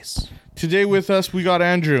Today with us, we got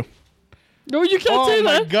Andrew. No, you can't say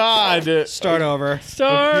that. Oh my God. Start over.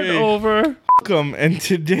 Start over. Welcome. And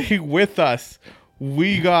today with us,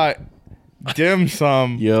 we got Dim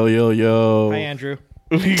Sum. Yo, yo, yo. Hi, Andrew.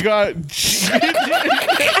 We got...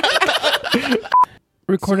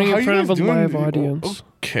 Recording So how in you front of guys a doing? live audience.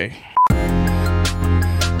 Okay.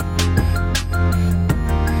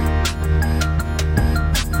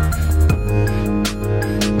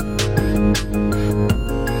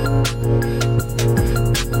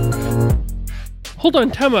 Hold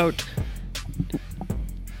on, time out.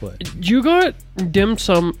 What? You got dim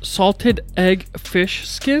sum salted egg fish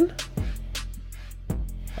skin?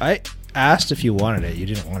 I asked if you wanted it. You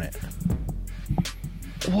didn't want it.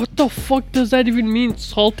 What the fuck does that even mean?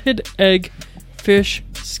 Salted egg fish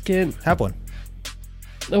skin. Have one.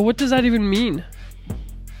 What does that even mean?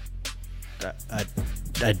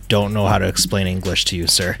 I don't know how to explain English to you,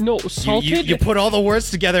 sir. No, salted. You put all the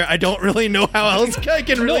words together. I don't really know how else I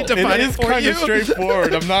can really define It it is for kind you. of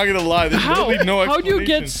straightforward. I'm not going to lie. There's how? really no How explanation.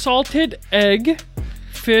 do you get salted egg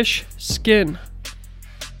fish skin?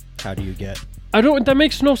 How do you get? I don't. That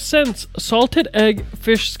makes no sense. Salted egg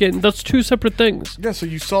fish skin. That's two separate things. Yeah, so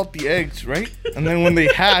you salt the eggs, right? And then when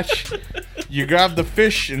they hatch, you grab the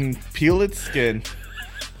fish and peel its skin.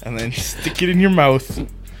 And then stick it in your mouth.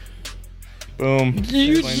 Boom.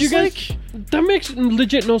 You guys. That makes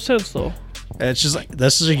legit no sense though. It's just like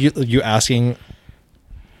this is you asking,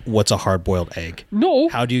 what's a hard-boiled egg? No.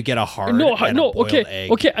 How do you get a hard? No. and a No. boiled Okay.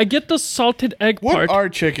 egg? Okay. I get the salted egg What part. are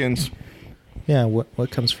chickens? Yeah.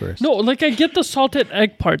 What comes first? No, like I get the salted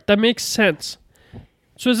egg part. That makes sense.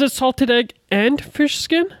 So is it salted egg and fish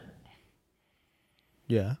skin?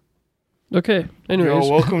 Yeah. Okay. Anyways.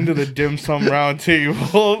 Yo, welcome to the Dim Sum Round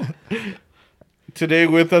Table. Today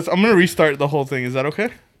with us, I'm going to restart the whole thing. Is that okay?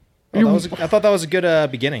 I thought that was a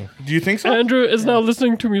good beginning. Do you think so? Andrew is now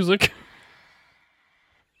listening to music.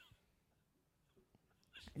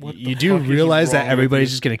 You do fuck is realize wrong that with everybody's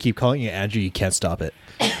you? just gonna keep calling you Andrew. You can't stop it.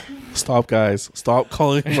 Stop, guys. Stop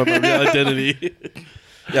calling him my real identity.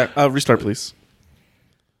 Yeah, restart, please.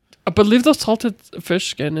 But leave the salted fish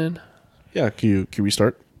skin in. Yeah, can you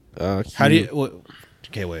restart? How do you?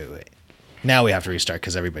 Okay, wait. Now we have to restart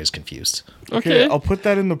because everybody's confused. Okay. I'll put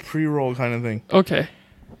that in the pre-roll kind of thing. Okay.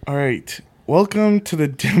 All right. Welcome to the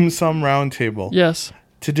Dim Sum Round Table. Yes.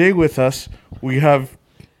 Today with us, we have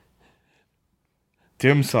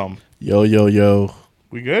Dim Sum. Yo, yo, yo.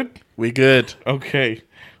 We good? We good. Okay.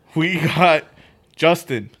 We got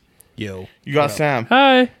Justin. Yo. You got Sam.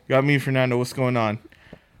 Hi. You got me, Fernando. What's going on?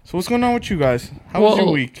 So what's going on with you guys? How was your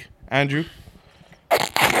Well- week? Andrew?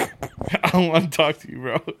 I don't want to talk to you,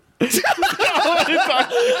 bro. That's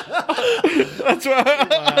why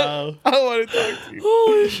I don't want to talk to you.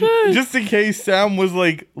 Holy shit. Just in case Sam was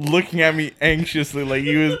like looking at me anxiously, like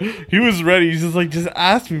he was ready. He's just like, just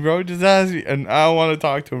ask me, bro. Just ask me, and I don't want to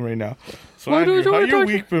talk to him right now. So Why do Andrew, you how wanna your talk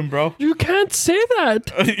to- week been, bro? You can't say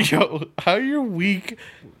that. Yo, how your week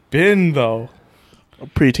been though?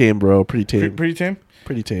 Pretty tame, bro. Pretty tame. Pretty tame.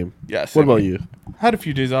 Pretty tame. Yes. What about you? Had a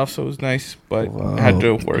few days off, so it was nice, but Wow. I had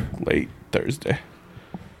to work late Thursday.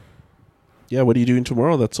 Yeah, what are you doing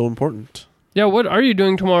tomorrow? That's so important. Yeah, what are you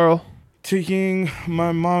doing tomorrow? Taking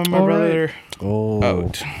my mom and my All right. brother Oh,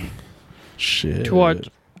 out. shit. To watch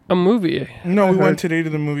a movie. No, we heard- went today to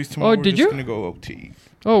the movies tomorrow. Oh, We're did just you? gonna go out to eat.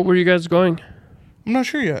 Oh, where are you guys going? I'm not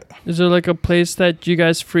sure yet. Is there like a place that you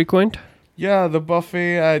guys frequent? Yeah, the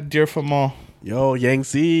buffet at Deerfoot Mall. Yo,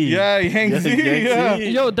 Yangtze. Yeah, Yangtze. Yeah.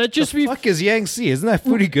 Yo, that used to be. Fuck is Yangtze? Isn't that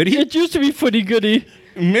Foodie Goody? It used to be Footy Goody.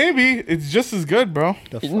 Maybe it's just as good, bro.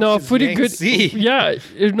 The fuck No, is Footy Yangtze? Goody. Yeah,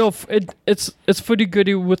 it's Footy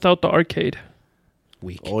Goody without the arcade,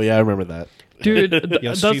 Weak. Oh, yeah, I remember that. dude.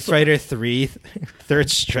 Yo, Street That's Fighter 3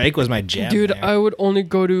 Third Strike was my jam. dude. man. I would only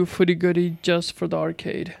go to Footy Goody just for the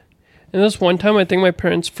arcade. And this one time, I think my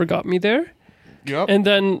parents forgot me there, Yep. and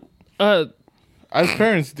then As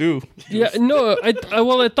parents do. yeah, no, I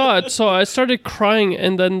thought so. I started crying,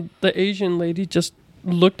 and then the Asian lady just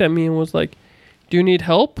looked at me and was like, "Do you need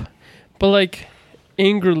help?" But like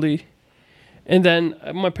angrily. And then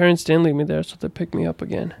my parents didn't leave me there, so they picked me up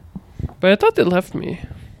again. But I thought they left me.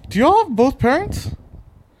 Do y'all have both parents?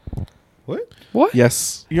 What? What?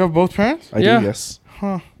 Yes, You have both parents? I Yeah. do, yes.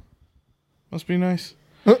 Huh. Must be nice.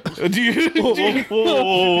 Do you?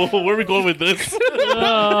 Whoa, where are we going with this?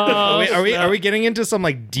 Are we getting into some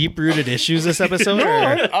like deep rooted issues this episode?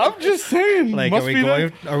 Or, I'm just saying. like, must are we be going?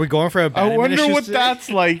 nice. Are we going for a? I wonder what that. that's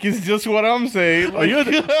like. Is just what I'm saying. Are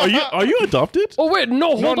you adopted? Oh wait,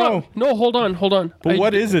 no, hold No, on. no. No, hold on. But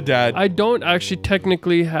what is a dad? I don't actually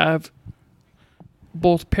technically have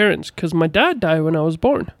both parents because my dad died when I was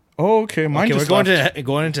born. Oh, okay. Mine Okay, we're just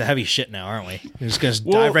going into heavy shit now, aren't we? We're just gonna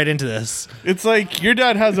dive right into this. It's like your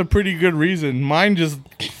dad has a pretty good reason. Mine just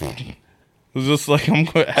was just like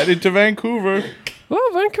headed to Vancouver.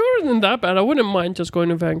 Well, Vancouver isn't that bad. I wouldn't mind just going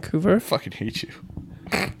to Vancouver. I fucking hate you.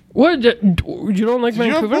 What? You don't like Did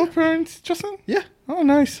you have Vancouver? both parents, Justin? Yeah. Oh,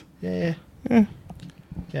 nice. Yeah.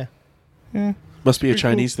 Must be a Pretty cool.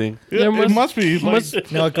 Chinese thing. Yeah, Yeah, it must be.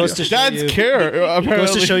 Like, No, it goes to show dads you. care. It goes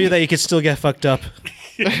Apparently, to show you that you could still get fucked up,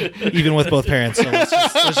 even with both parents. So let's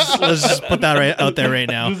just put that right out there right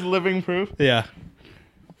now. Just living proof. Yeah.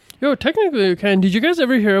 Yo, technically you can. Did you guys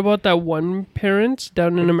ever hear about that one parent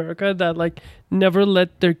down in America that like never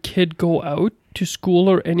let their kid go out to school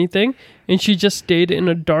or anything, and she just stayed in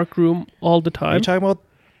a dark room all the Are you time? talking about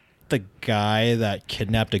the guy that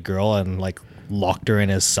kidnapped a girl and like locked her in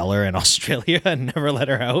his cellar in Australia and never let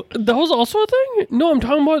her out? That was also a thing? No, I'm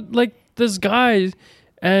talking about like this guy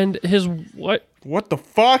and his what? What the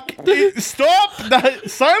fuck? Stop! That,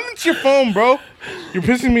 silence your phone, bro. You're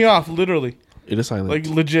pissing me off, literally. It is silent. Like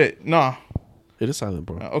legit. Nah. it is silent,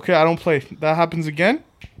 bro. Okay, I don't play. That happens again.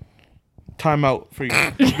 Time out for you.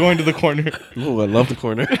 You're going to the corner. Ooh, I love the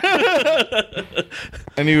corner.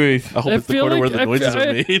 Anyways, I hope it's the corner where the noises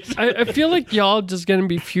are made. I feel like y'all just gonna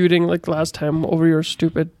be feuding like last time over your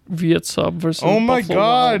stupid Viet sub versus. oh my Buffalo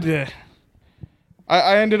Wild. god.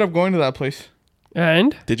 I ended up going to that place.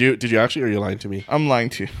 And Did you actually, or are you lying to me? I'm lying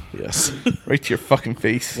to you. Yes. Right to your fucking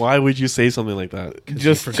face. Why would you say something like that?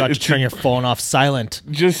 Just Forgot to turn your phone off silent.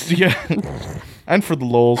 Just yeah. And for the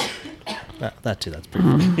lols. That too. That's pretty.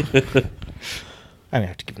 I mean, I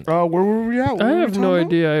have to give him. Where were we at? What I were we have no talking about?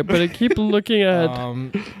 idea, but I keep looking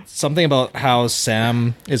at. Something about how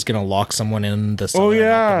Sam is gonna lock someone in the cellar. Oh,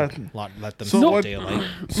 and yeah. let them So see what- daylight.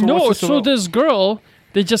 So no, what's this so about? this girl,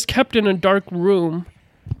 they just kept in a dark room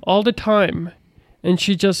all the time, and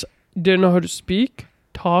she just didn't know how to speak,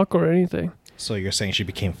 talk, or anything. So you're saying she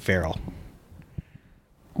became feral?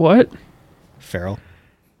 What? Feral?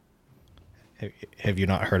 Have you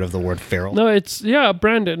not heard of the word feral? No, it's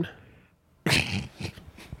Brandon.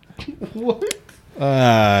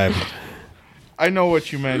 Uh, I know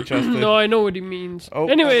what you meant, Justin. No, I know what he means. Oh,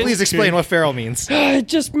 Anyways, please explain what feral means. it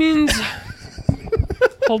just means.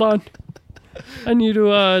 Hold on, I need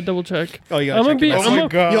to double check. Oh, you I'm gotta gonna be. check Oh I'm my gonna,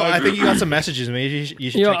 god. Yo, I think you got some messages. Maybe you should yo,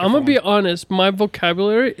 check your I'm gonna be phone. honest. My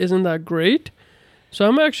vocabulary isn't that great, so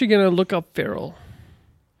I'm actually gonna look up feral.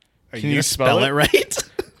 Are Can you you gonna spell spell it? it right?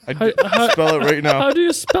 I How- spell it right now. How do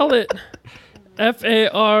you spell it?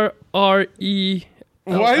 FARRE. Why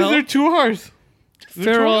is there two R's?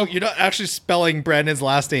 Feral. You're not actually spelling Brandon's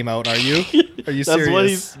last name out, are you? Are you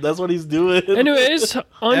serious? That's what he's doing. Anyways,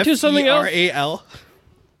 on to something else. Feral.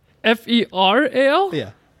 FERAL?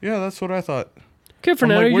 Yeah. Yeah, that's what I thought. Okay, I'm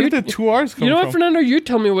Fernando, like, where you, did the two R's come you know what, from? Fernando? You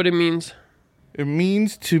tell me what it means. It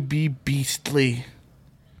means to be beastly.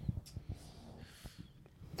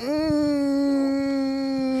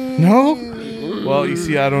 No? Well, you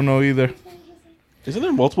see, I don't know either. Isn't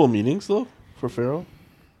there multiple meanings though for feral?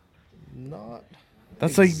 Not.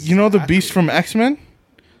 That's like, you know the beast from X-Men?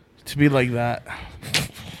 To be like that.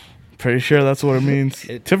 Pretty sure that's what it means.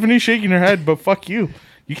 Tiffany's shaking her head, but fuck you.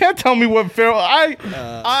 You can't tell me what feral...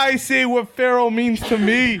 I say what feral means to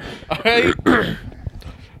me. Alright?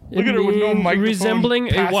 Look at her with no means microphone, resembling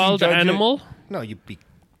a passing wild judgment. animal. No, You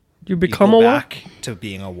you become go a wild. back to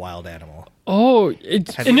being a wild animal. Oh,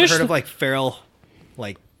 it's Have you ever initially. heard of like feral,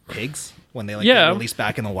 like pigs when they like Yeah. get released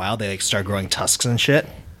back in the wild? They like start growing tusks and shit.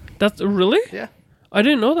 That's really. Yeah. I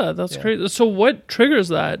didn't know that. That's Yeah. crazy. So, what triggers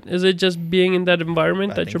that? Is it just being in that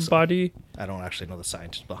environment I that think your so. body? I don't actually know the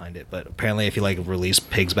science behind it, but apparently, if you like release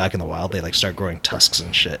pigs back in the wild, they like start growing tusks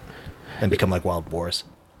and shit, and become like wild boars.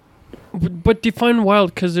 But define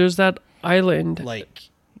wild, because there's that island. Like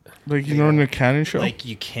Like, you know, in the Cannon show?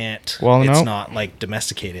 you can't. Well, it's no. not like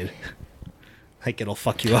domesticated. Like it'll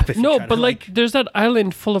fuck you up if you No, try but to, like, there's that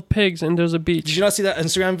island full of pigs, and there's a beach. Did you not see that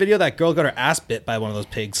Instagram video? That girl got her ass bit by one of those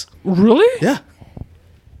pigs. Really? Yeah.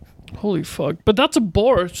 Holy fuck! But that's a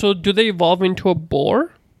boar. So, do they evolve into a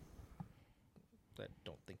boar? I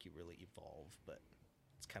don't think you really evolve, but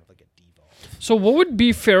it's kind of like a devolve. So, what would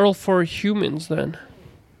be feral for humans then?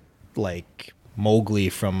 Like Mowgli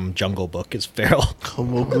from Jungle Book is feral.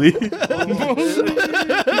 Mowgli.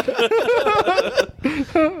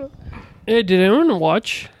 Hey, did anyone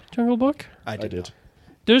watch Jungle Book? I did.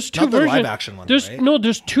 There's two Not the versions. live action one, There's right? no.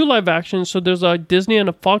 There's two live actions. So there's a Disney and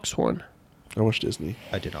a Fox one. I watched Disney.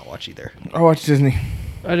 I did not watch either. I watched Disney.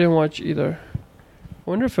 I didn't watch either. I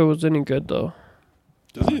wonder if it was any good though.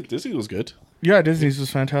 Disney was good. Yeah, Disney's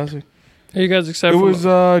was fantastic. Are you guys excited? It for was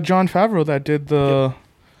John Favreau that did the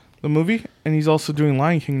movie, and he's also doing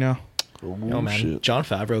Lion King now. Oh man, shit. Jon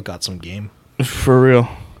Favreau got some game. For real.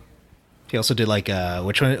 He also did like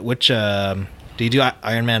which one? Which did he do?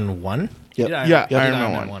 Iron Man 1? Yep. Yeah, Iron Iron Man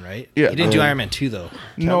Man 1. 1, right? Yeah. He didn't do Iron Man 2 though.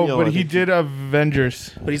 No, Cameo, but I he think. did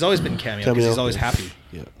Avengers. But he's always been cameo because Cameo, he's always yeah. happy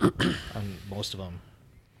Yeah. on most of them.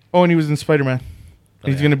 Oh, and he was in Spider-Man.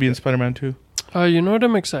 He's yeah. going to be in Spider-Man too. You know what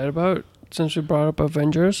I'm excited about? Since we brought up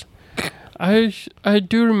Avengers, I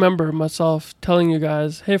do remember myself telling you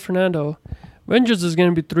guys, "Hey, Fernando, Avengers is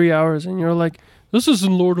gonna be 3 hours," and you're like, "This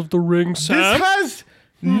isn't Lord of the Rings, Sam." This has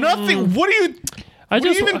nothing. What are you... What are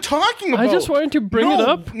you even talking about? I just wanted to bring it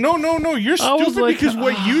up. No. You're I was stupid like, because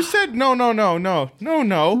what you said. No. No,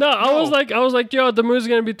 I was like, yo, the movie's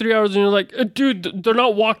gonna be 3 hours, and you're like, dude, they're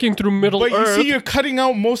not walking through Middle But you Earth. see, you're cutting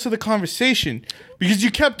out most of the conversation because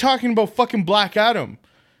you kept talking about fucking Black Adam.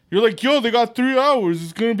 You're like, yo, they got 3 hours.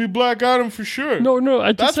 It's gonna be Black Adam for sure. No,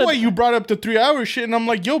 I just That's said, why you brought up the 3 hour shit, and I'm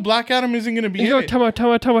like, yo, Black Adam isn't gonna be in Yo, it. tell me.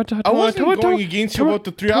 I wasn't going against you about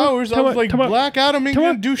the 3 hours. I was like, Black Adam ain't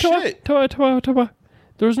gonna do shit. Tell me.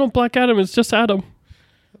 There's no Black Adam. It's just Adam.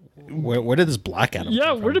 Where did this Black Adam? Yeah,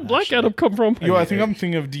 come from, where did Black actually? Adam come from? Yo, I think I'm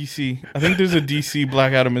thinking of DC. I think there's a DC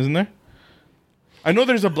Black Adam, isn't there? I know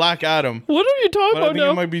there's a Black Adam, What are you talking but I about think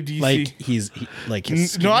now? it might be DC. Like like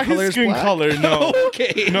his skin Not color his is skin black? color, no.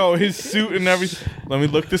 Okay. No, his suit and everything. Let me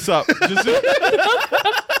look this up. Just,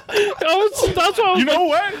 That's what I was you know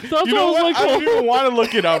what? That's You know what I was what? like, I don't oh. even want to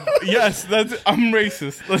look it up. Yes, I'm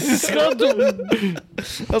racist. Let's just go.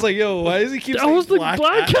 I was like, yo, why does he keep I saying was like,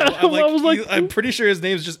 Black Adam. I'm I was like, I'm pretty sure his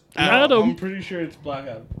name's just Adam. I'm pretty sure it's Black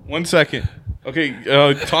Adam. 1 second. Okay,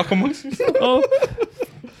 talk amongst yourselves. Oh.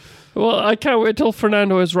 Well, I can't wait till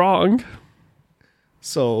Fernando is wrong.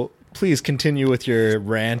 So please continue with your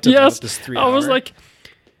rant Yes, about this 3 I was hour. like,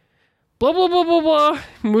 blah blah blah blah blah.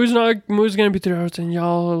 Movie's gonna be 3 hours, and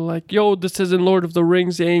y'all are like, yo, this isn't Lord of the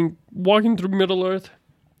Rings. They ain't walking through Middle Earth.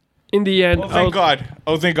 In the end, Oh, thank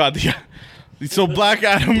God. Yeah. So Black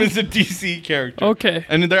Adam is a DC character. Okay,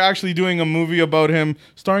 And they're actually doing a movie about him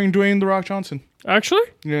starring Dwayne The Rock Johnson. actually,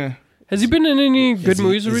 Yeah. has he been in any good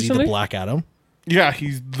movies is recently? he the Black Adam? Yeah,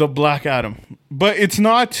 he's the Black Adam. But it's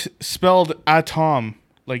not spelled Atom,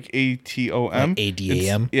 like ATOM. Like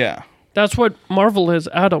ADAM? It's- Yeah. That's what Marvel is.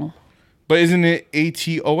 Adam. But isn't it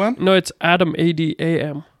ATOM? No, it's Adam.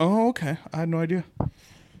 ADAM. Oh, okay. I had no idea.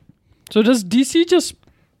 So does DC just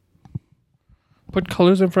put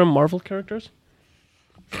colors in front of Marvel characters?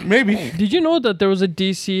 Maybe. Did you know that there was a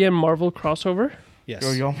DC and Marvel crossover? Yes.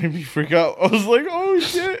 Yo, y'all made me freak out. I was like, oh,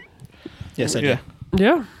 shit. Yes, I Yeah. did.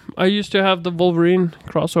 Yeah, I used to have the Wolverine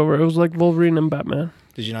crossover. It was like Wolverine and Batman.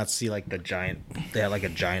 Did you not see like the giant? They had like a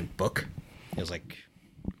giant book. It was like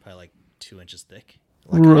probably like 2 inches thick.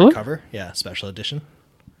 Like Really? cover. Yeah, special edition.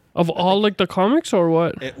 Of all like the comics or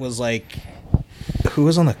what? It was like who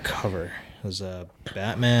was on the cover? It was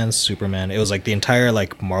Batman, Superman. It was like the entire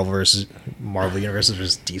like Marvel universe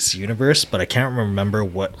versus DC universe, but I can't remember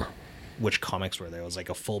which comics were there. It was like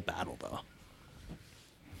a full battle though.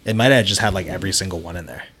 It might have just had like every single one in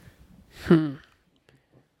there.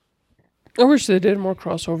 I wish they did more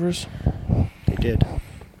crossovers. They did.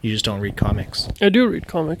 You just don't read comics. I do read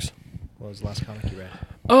comics. What was the last comic you read?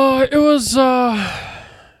 It was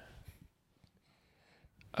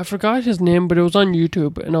I forgot his name, but it was on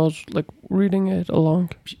YouTube, and I was like reading it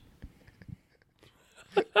along.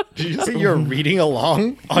 Did you say you're reading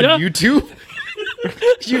along on Yeah. YouTube?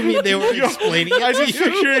 You mean they were explaining I it to just you?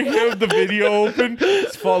 picture him, the video open.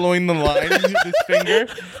 He's following the line with his finger.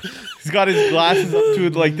 He's got his glasses up to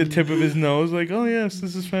like the tip of his nose. Like, oh, yes,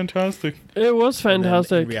 this is fantastic. It was And then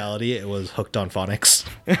fantastic. in reality, it was hooked on phonics.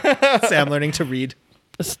 Sam learning to read,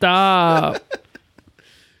 Stop.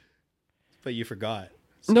 but you forgot.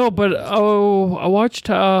 No, but I watched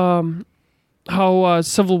how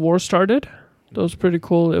Civil War started. That was pretty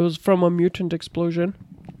cool. It was from a mutant explosion.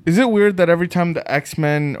 Is it weird that every time the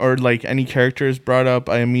X-Men or like any character is brought up,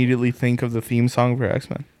 I immediately think of the theme song for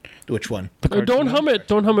X-Men? Which one? Don't hum it.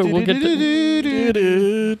 Don't hum it. We'll get to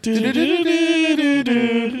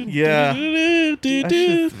Yeah. That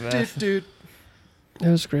shit's best. it.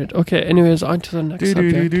 Was great. Okay, anyways, on to the next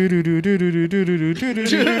subject.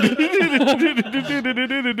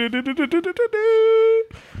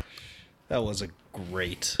 That was a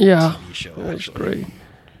great Yeah, TV show. That was Actually, great.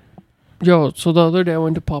 Yo, so the other day I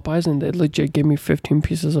went to Popeyes and they legit gave me 15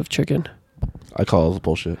 pieces of chicken. I call it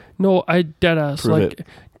bullshit. No, I deadass. Prove Like,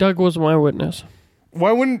 Doug was my witness.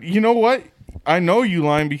 Why wouldn't you know what? I know you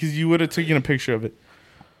lying because you would have taken a picture of it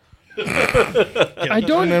I and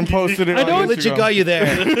don't. then posted it. I on don't- legit Instagram. got you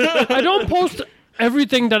there. I don't post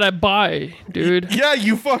everything that I buy, dude. Yeah,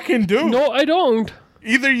 you fucking do. No, I don't.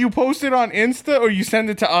 Either you post it on Insta or you send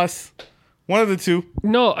it to us. One of the two.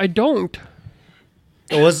 No, I don't.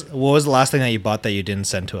 What was the last thing that you bought that you didn't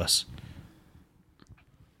send to us?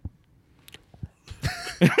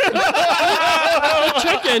 The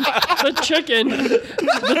chicken.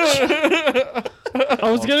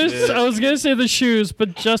 I was gonna say the shoes,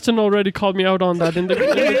 but Justin already called me out on that in the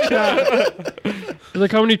chat.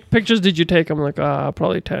 Like, how many pictures did you take? I'm like,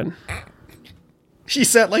 probably 10. She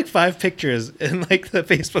sent like 5 pictures in like the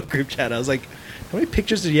Facebook group chat. I was like, how many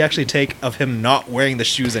pictures did you actually take of him not wearing the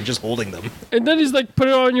shoes and just holding them? And then he's like, put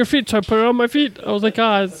it on your feet. So I put it on my feet. I was like,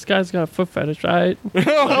 this guy's got a foot fetish, right? I'm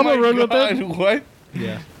gonna run with it. What?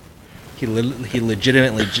 Yeah. He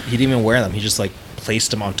legitimately, he didn't even wear them. He just like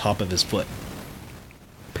placed them on top of his foot.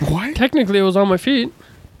 What? Technically, it was on my feet.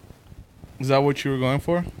 Is that what you were going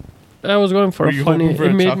for? I was going for Were a you funny. hoping for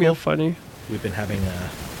It a made chuckle? me a funny. We've been having a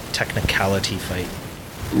technicality fight.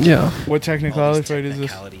 Yeah. What All technicality these fight is this?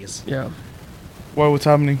 technicalities. Yeah. What's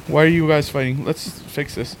happening? Why are you guys fighting? Let's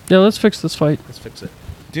fix this. Yeah, let's fix this fight. Let's fix it.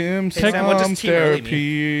 Dim Hey, Sam, what does sum team early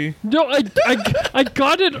therapy. No, I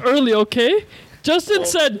got it early, okay? Justin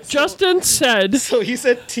said. So he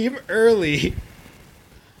said team early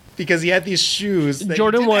because he had these shoes that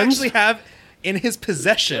Jordan he didn't ones. actually have in his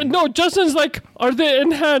possession. No, Justin's like, are they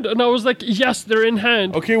in hand? And I was like, yes, they're in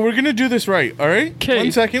hand. Okay, we're gonna do this right, all right?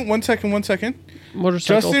 'Kay. One second.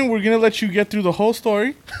 Motorcycle. Justin, we're gonna let you get through the whole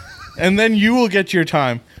story, and then you will get your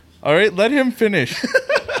time. All right, let him finish.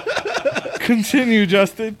 Continue,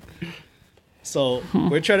 Justin. So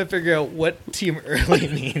we're trying to figure out what team early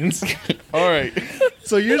means. All right.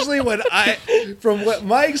 So usually from what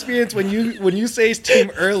my experience, when you say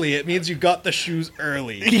team early, it means you got the shoes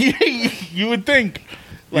early. You would think.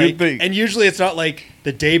 Like, and usually it's not like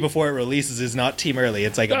the day before it releases is not team early.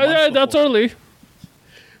 It's like a month yeah, that's before. early.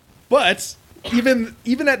 But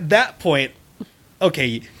even at that point,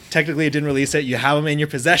 okay, technically it didn't release it. You have them in your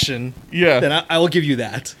possession. Yeah. Then I will give you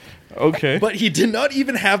that. Okay. But he did not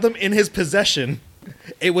even have them in his possession.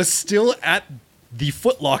 It was still at the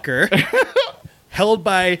Foot Locker, held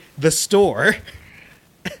by the store.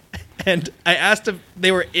 And I asked if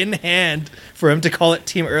they were in hand for him to call it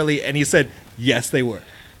team early, and he said yes, they were.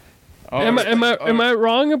 Am I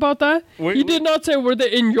wrong about that? Wait, He did not say were they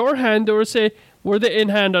in your hand. They were say were they in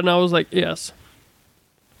hand, and I was like yes.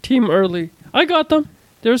 Team early. I got them.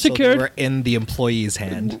 They're So secured. they were in the employee's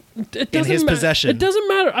hand. It in his possession. It doesn't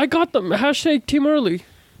matter. I got them. Hashtag team early.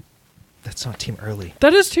 That's not team early.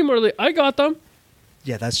 That is team early. I got them.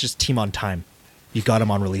 Yeah, that's just team on time. You got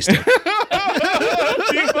him on release day.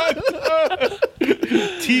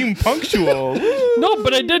 Team punctual. No,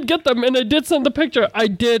 but I did get them, and I did send the picture. I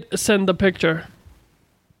did send the picture.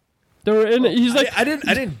 They were in. He's like, I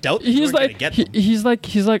didn't doubt that you he's were like, gonna get them. he's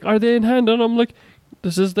like, are they in hand? And I'm like,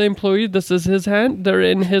 this is the employee. This is his hand. They're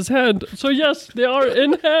in his hand. So yes, they are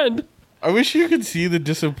in hand. I wish you could see the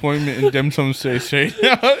disappointment in Dim Sum's face right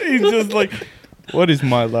now. He's just like, what is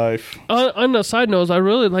my life? On a side note, I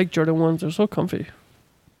really like Jordan 1s. They're so comfy.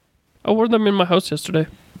 I wore them in my house yesterday.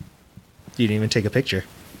 You didn't even take a picture.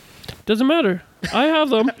 Doesn't matter. I have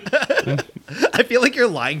them. I feel like you're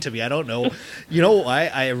lying to me. I don't know. You know why?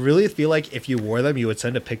 I really feel like if you wore them, you would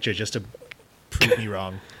send a picture just to prove me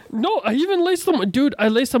wrong. No, I even laced them. Dude, I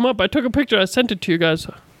laced them up. I took a picture. I sent it to you guys.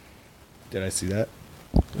 Did I see that?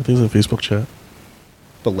 I think it's a Facebook chat.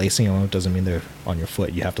 But lacing them up doesn't mean they're on your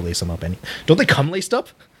foot. You have to lace them up. Don't they come laced up?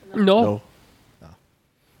 No.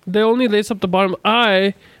 They only lace up the bottom.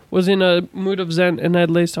 I was in a mood of zen, and I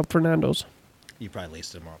laced up Fernando's. You probably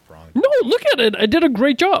laced them up wrong. No, look at it. I did a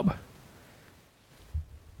great job.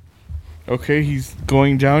 Okay, he's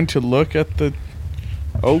going down to look at the.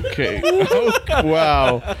 Okay.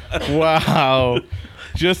 Wow. Wow.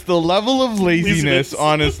 Just the level of laziness,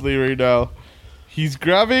 honestly, right now. He's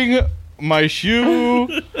grabbing my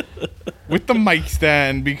shoe with the mic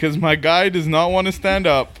stand because my guy does not want to stand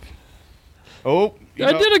up. Oh.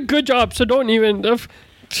 I did a good job, so don't even.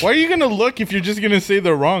 Why are you going to look if you're just going to say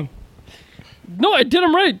they're wrong? No, I did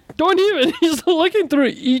them right. Don't even. He's looking through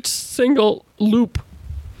each single loop.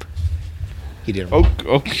 He did. Oh,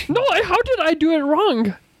 okay. No, how did I do it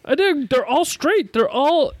wrong? I did. They're all straight. They're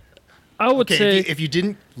all. I would say. If you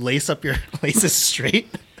didn't lace up your laces straight,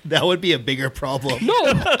 that would be a bigger problem.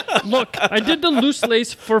 No, look. I did the loose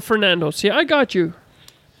lace for Fernando. See, I got you.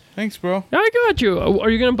 Thanks, bro. I got you. Are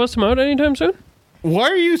you gonna bust him out anytime soon? Why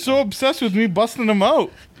are you so obsessed with me busting them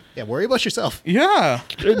out? Yeah, worry about yourself. Yeah.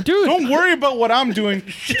 Dude, Don't worry about what I'm doing.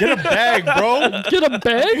 Get a bag, bro. get a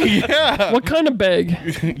bag? Yeah. What kind of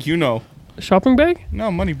bag? You know. Shopping bag? No,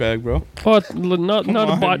 money bag, bro. Oh, not Come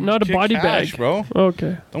a on, not a get body cash, bag, bro.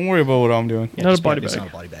 Okay. Don't worry about what I'm doing. Yeah, Not a just be body honest, bag. Not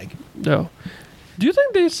a body bag. No. Do you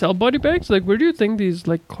think they sell body bags? Like, where do you think these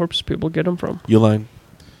like corpse people get them from? Uline.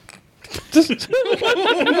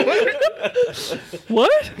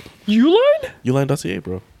 What? Uline? Uline.ca,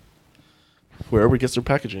 bro. Wherever he gets their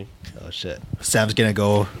packaging. Oh shit! Sam's gonna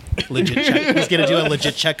go legit check. He's gonna do a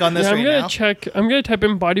legit check on this Yeah, I'm right gonna now. check. I'm gonna type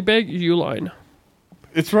in body bag Uline.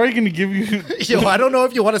 It's probably going to give you. Yo, I don't know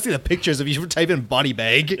if you want to see the pictures if you type in body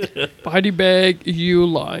bag. Body bag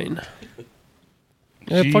Uline.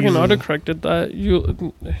 I fucking Jesus. autocorrected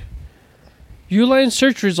that. Uline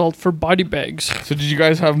search result for body bags. So did you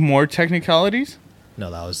guys have more technicalities?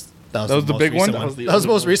 No, that was was the the most big one? recent That was the That was the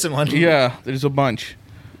other most one. recent one. Yeah, there's a bunch.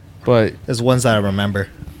 But There's ones that I remember.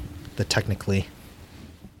 The technically.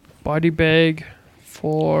 Body bag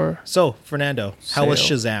for. So, Fernando, how was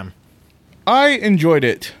Sale. Shazam? I enjoyed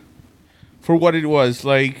it for what it was.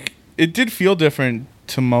 Like, it did feel different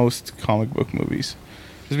to most comic book movies.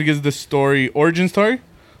 Just because the origin story,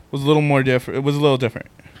 was a little more different. It was a little different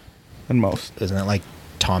than most. Isn't it like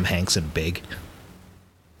Tom Hanks and Big?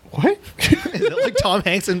 What? Is it like Tom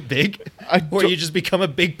Hanks and Big? Where don't- you just become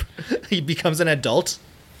he becomes an adult?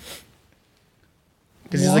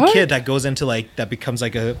 Because he's a What? kid that goes into that becomes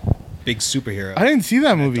like a big superhero. I didn't see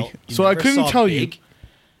that movie, Adult. You so I never couldn't saw tell Big? you.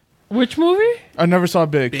 Which movie? I never saw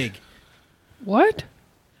Big. Big. What?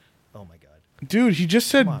 Oh my god. Dude, he just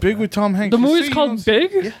said Come on, Big man. with Tom Hanks. The Just movie's say you called don't-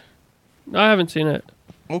 Big? Yeah. I haven't seen it.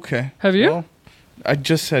 Okay. Have you? Well, I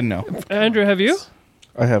just said no. Andrew, have you?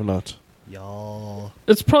 I have not. Y'all.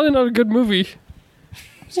 It's probably not a good movie.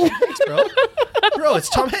 Thanks, bro. Bro, it's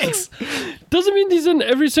Tom Hanks. Doesn't mean he's in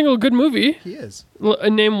every single good movie. He is.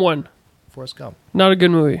 Name one. Forrest Gump. Not a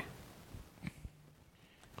good movie.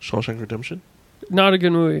 Shawshank Redemption? Not a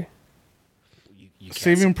good movie. You can't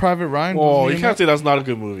Saving Private Ryan. Oh, wasn't you he in can't that? say that's not a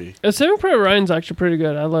good movie. Saving Private Ryan's actually pretty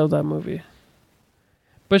good. I love that movie.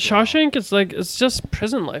 But Shawshank, it's just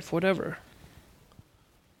prison life, whatever.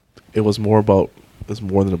 It was more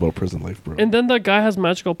than about prison life, bro. And then that guy has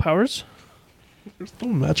magical powers. There's no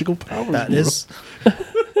magical powers. That bro. is.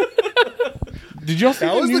 Did y'all see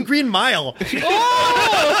That the was new? the Green Mile.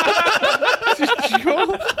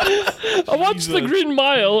 I watched The Green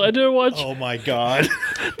Mile. I didn't watch. Oh my god.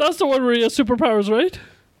 That's the one where he has superpowers, right?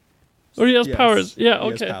 Or he has Yes. powers. Yeah, He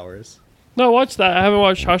has okay. powers. No, I watched that. I haven't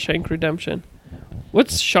watched Shawshank Redemption.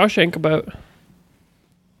 What's Shawshank about?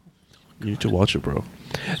 You need to watch it, bro.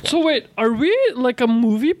 So wait, are we like a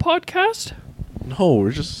movie podcast? No,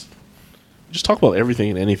 we just talk about everything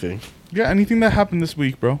and anything. Yeah, anything that happened this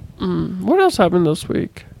week, bro. What else happened this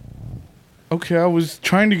week? Okay, I was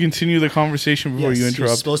trying to continue the conversation before you You're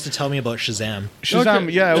interrupt. supposed to tell me about Shazam. Shazam,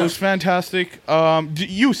 Okay, yeah, it yeah. was fantastic.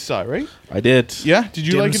 You saw it, right? I did. Yeah, did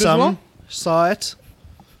you like it as Dim well? Sum saw it.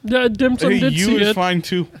 Yeah, Dim Sum Hey, did you see is it. fine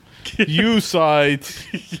too. You saw it.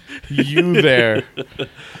 You there?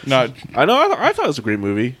 Not. I know. I thought it was a great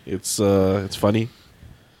movie. It's funny.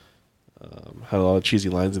 Had a lot of cheesy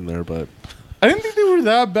lines in there, but I didn't think they were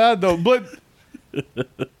that bad though. But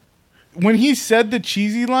when he said the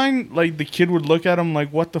cheesy line, like the kid would look at him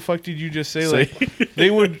like, "What the fuck did you just say?" Like they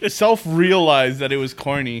would self-realize that it was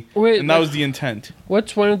corny, Wait, and that like- was the intent.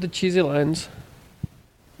 What's one of the cheesy lines?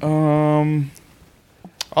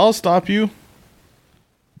 I'll stop you.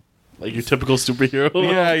 like your typical superhero.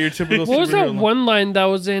 Yeah, your typical. What was that superhero line. one line that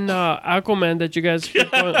was in Aquaman that you guys keep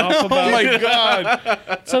going off about? Oh my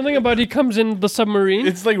god! Something about he comes in the submarine.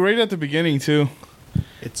 It's like right at the beginning too.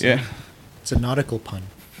 It's Yeah. it's a nautical pun.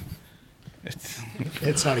 It's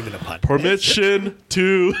It's not even a pun. Permission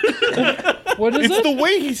to. What is it's it? the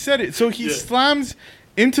way he said it. So he slams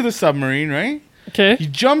into the submarine, right? Okay. He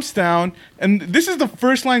jumps down, and this is the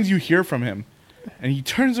first lines you hear from him. And he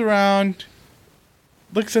turns around,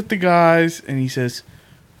 looks at the guys, and he says,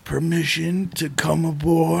 "Permission to come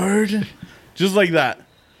aboard?" Just like that.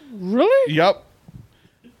 Really? Yup.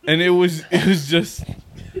 And it was just.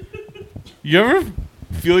 You ever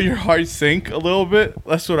feel your heart sink a little bit?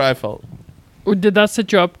 That's what I felt. Did that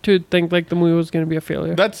set you up to think like the movie was going to be a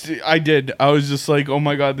failure? I did. I was just like, oh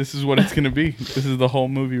my god, this is what it's gonna be. This is the whole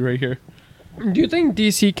movie right here. Do you think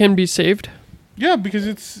DC can be saved? Yeah, because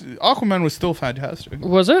Aquaman was still fantastic.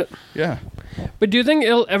 Was it? Yeah. But do you think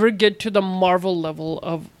it'll ever get to the Marvel level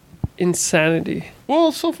of insanity?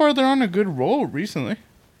 Well, so far they're on a good roll recently.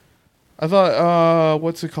 I thought,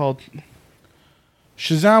 what's it called?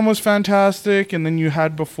 Shazam was fantastic, and then you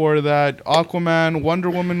had before that Aquaman, Wonder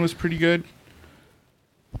Woman was pretty good.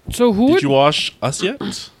 So who Did would you watch Us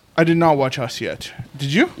yet? I did not watch Us yet.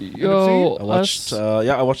 Did you? Yo, I watched. us-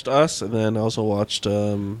 I watched Us, and then I also watched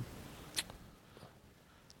The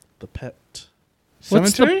Pet. What's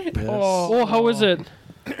the- Cemetery? Yes. Oh, how is it?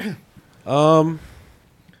 How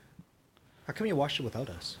come you watched it without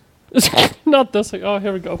us? Not this thing. Oh,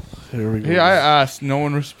 here we go. Here we go. Hey, I asked. No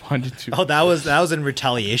one responded to. Oh, that was in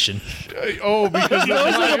retaliation. Oh, because of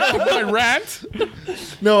my rant.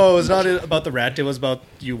 No, it was not about the rant. It was about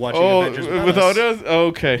you watching Oh, Avengers without us.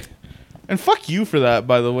 Okay. And fuck you for that,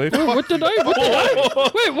 by the way. What did I?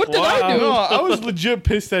 Wait, what did I do? No, I was legit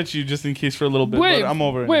pissed at you just in case for a little bit. Wait, but I'm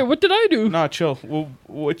over it. Wait, now. what did I do? Nah, chill. Well,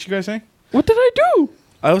 what you guys saying? What did I do?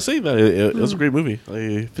 I was saying that it was a great movie.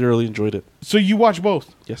 I thoroughly enjoyed it. So you watched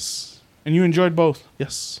both, Yes. and you enjoyed both.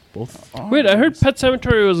 Yes. Both. Oh, Wait, I heard Pet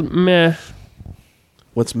Cemetery was meh,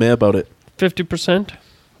 What's meh about it? 50%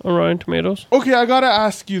 on Rotten Tomatoes. Okay, I gotta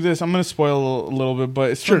ask you this. I'm gonna spoil a little bit,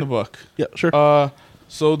 but it's Sure. from the book. Yeah, sure.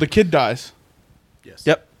 So the kid dies. Yes.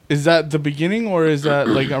 Yep. Is that the beginning or is that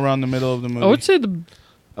like around the middle of the movie? I would say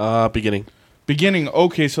the Beginning. Beginning.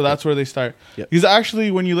 Okay, so that's where they start. Yep. Because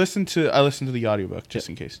actually, when you listen to, I listened to the audiobook just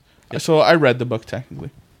in case. So I read the book technically.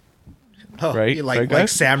 Oh, Right? you Right, like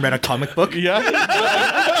guys? Sam read a comic book. Yeah.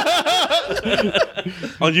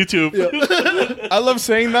 On YouTube. I love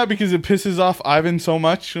saying that because it pisses off Ivan so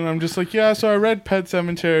much, and I'm just like, yeah. So I read Pet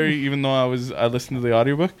Cemetery, even though I listened to the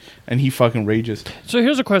audiobook, and he fucking rages. So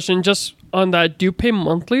here's a question, just on that: do you pay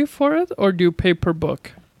monthly for it, or do you pay per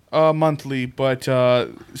book? Monthly, but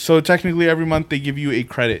so technically every month they give you a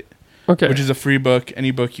credit, Okay. which is a free book,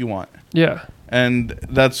 any book you want, Yeah. and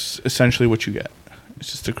that's essentially what you get.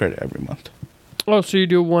 It's just a credit every month. Oh, so you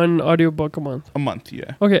do one audiobook a month. A month,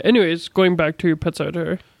 yeah. Okay. Anyways, going back to your Pet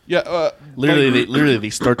Cemetery. Yeah. Literally, they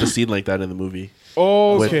start the scene like that in the movie.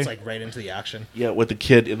 Oh, So okay. it's like right into the action. Yeah, with the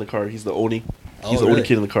kid in the car. He's the only. He's the really? only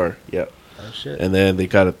kid in the car. Yeah. Oh shit. And then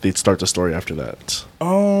they start the story after that.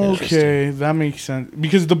 Oh, okay, that makes sense.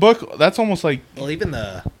 Because the book, that's almost like Well, even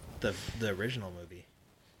the original movie,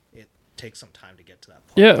 it takes some time to get to that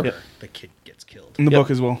point Yeah. where the kid gets killed. in the Yep. book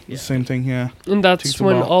as well. Yeah. The same thing, yeah. And that's Takes a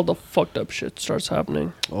when while. all the fucked up shit starts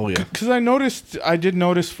happening. Oh yeah. Because I did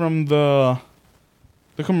notice from the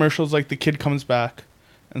commercials, like the kid comes back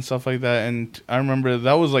and stuff like that, and I remember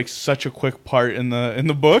that was like such a quick part in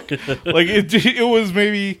the book. Like it was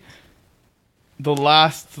maybe the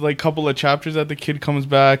last like couple of chapters that the kid comes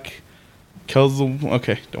back, kills the.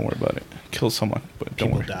 Okay, don't worry about it. Kills someone, but don't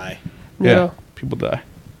People worry. die. Yeah, people die.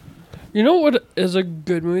 You know what is a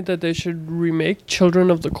good movie that they should remake?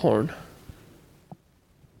 Children of the Corn.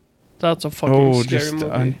 That's a fucking Oh, scary just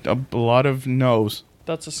movie. a lot of no's.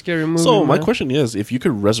 That's a scary movie. So my man. question is, if you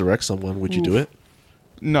could resurrect someone, would you do it?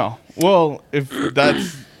 No. Well, if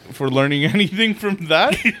that's if we're learning anything from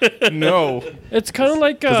that, no. It's kind of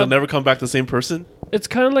like Does it never come back the same person? it's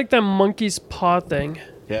kind of like that monkey's paw thing.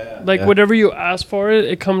 Yeah. Like yeah. whatever you ask for it,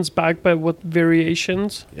 it comes back by with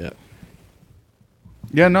variations. Yeah.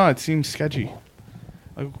 Yeah, no, it seems sketchy.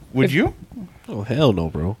 Like, would If- you Oh hell no,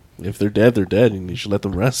 bro. If they're dead, they're dead, and you should let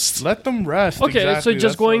them rest. let them rest? Okay, so exactly, just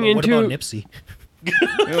that's going all- What into about Nipsey?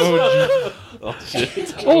 Oh,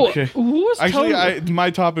 oh, okay. who was actually, telling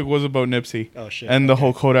my topic was about Nipsey Oh shit. and the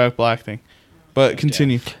whole Kodak Black thing. But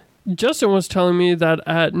continue. Justin was telling me that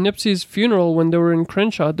at Nipsey's funeral when they were in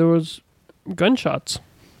Crenshaw there was gunshots.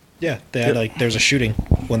 Yeah, they had like there's a shooting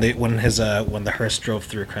when the hearse drove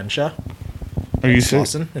through Crenshaw, Are you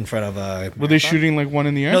serious? Slauson, in front of Were they shooting like one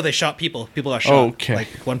in the air? No, they shot people. People got shot. Oh, okay. Like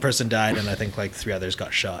one person died, and I think like 3 others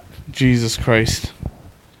got shot, Jesus Christ.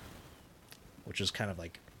 which is kind of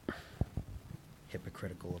like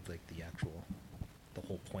hypocritical of like the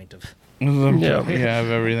whole point of. Yeah,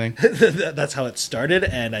 of everything. That's how it started,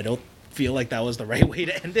 and I don't feel like that was the right way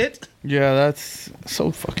to end it. Yeah, that's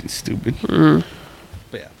so fucking stupid.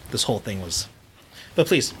 But yeah, this whole thing was. But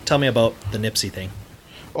please tell me about the Nipsey thing.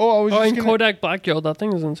 Oh, I was Oh, just and gonna... Kodak Black, yo, that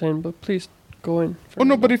thing is insane. But please go in. Oh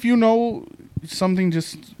no, but if you know something,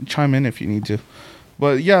 just chime in if you need to.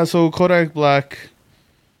 But yeah, so Kodak Black,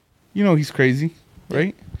 you know he's crazy,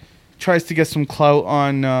 right? Tries to get some clout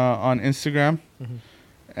on Instagram,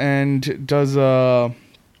 and does a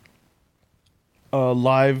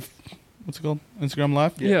live. What's it called? Instagram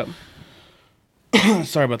Live. yeah.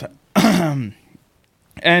 Sorry about that.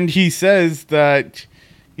 And he says that,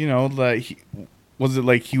 you know, like was it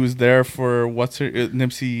like he was there for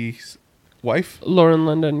Nipsey's wife? Lauren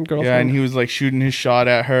London girlfriend. Yeah, and he was like shooting his shot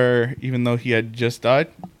at her even though he had just died.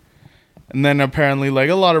 And then apparently like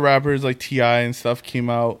a lot of rappers like T.I. and stuff came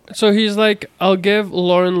out. So he's like, I'll give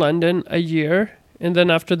Lauren London a year, and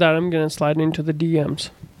then after that, I'm gonna slide into the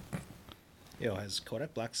DMs. Yo, has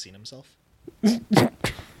Kodak Black seen himself?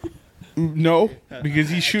 No, because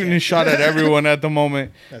he's shooting his shot at everyone at the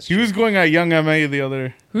moment. That's He was going at Young M.A. the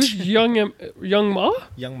other. Who's Young Ma?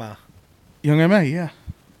 Young Ma. Young M.A., yeah.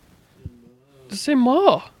 Just say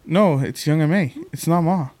Ma. No, it's Young M.A. It's not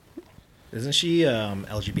Ma. Isn't she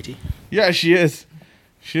LGBT? Yeah, she is.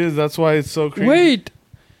 She is. That's why it's so crazy. Wait.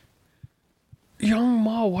 Young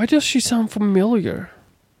Ma, why does she sound familiar?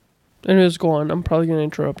 Anyways, go on. I'm probably gonna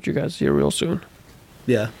interrupt you guys here real soon.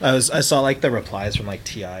 Yeah, I saw like the replies from like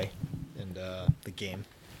Ti and the game.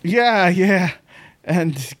 Yeah.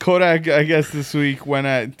 And Kodak, I guess this week went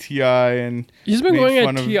at Ti and He's been made going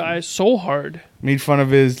fun at of- Ti so hard. made fun of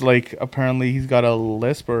his like. Apparently, he's got a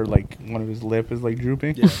lisp or like one of his lip is like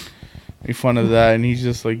drooping. Yeah. Made fun of that, and he's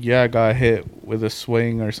just like, yeah, I got hit with a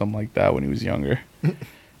swing or something like that when he was younger.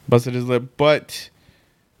 Busted his lip. But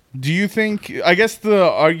do you think, I guess the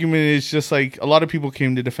argument is just like, a lot of people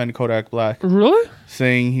came to defend Kodak Black, Really?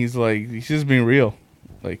 saying he's just being real.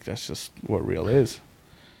 Like, that's just what real is.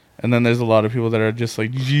 And then there's a lot of people that are just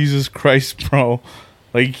like, Jesus Christ, bro.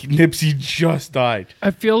 Like, Nipsey just died.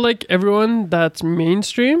 I feel like everyone that's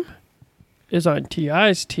mainstream is on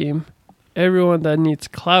Ti's team. Everyone that needs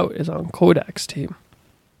clout is on Kodak's team.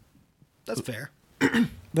 That's fair.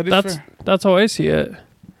 That is fair. That's how I see it.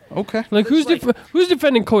 Okay. Like who's who's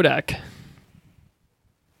defending Kodak?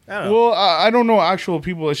 I don't know. Well, I don't know actual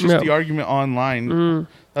people. It's just Yeah. the argument online.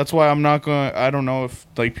 That's why I'm not going to... I don't know if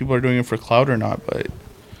like people are doing it for clout or not, but...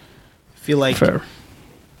 I feel like Fair.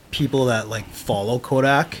 people that like follow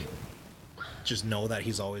Kodak just know that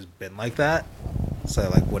he's always been like that. So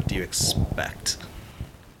like, what do you expect?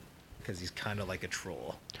 Because he's kind of like a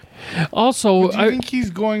troll. Also, Do you think he's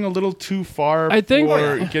going a little too far I think- for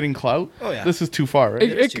Oh, yeah. getting clout? Oh, yeah. This is too far, right?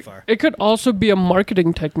 is too far. it could also be a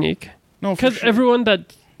marketing technique. No, for Because sure. everyone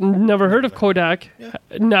that never heard of Kodak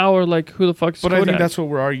now are like, who the fuck is But Kodak? I think that's what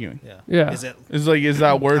we're arguing. Yeah. Yeah. Is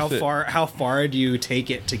that worth it? How far do you take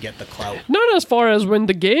it to get the clout? Not as far as when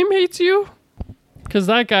the game hates you. Because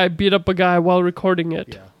that guy beat up a guy while recording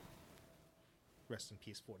it. Yeah. Rest in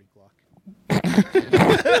peace, 40 Glock.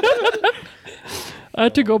 I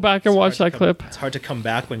had to go back and watch that clip It's hard to come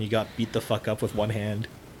back when you got beat the fuck up with one hand.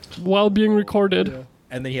 while being recorded.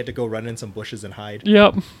 And then you had to go run in some bushes and hide.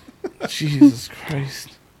 Yep. Jesus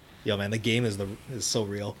Christ. Yo, man, the game is so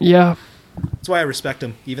real. Yeah. That's why I respect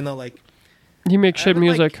him, even though like, He makes I shit haven't,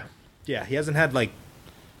 like- music. yeah, he hasn't had like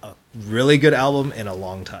a really good album in a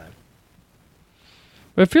long time.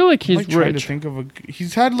 I feel like I'm he's like trying to rich. think of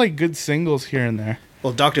he's had like good singles here and there.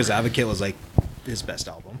 Well, Doctor's Advocate was like his best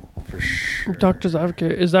album for sure. Doctor's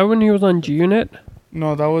Advocate. Is that when he was on G Unit?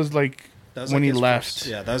 No, that was like That was when like he his left. first-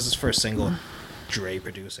 yeah, that was his first single. Dre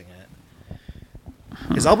producing it.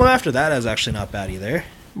 His album after that is actually not bad either.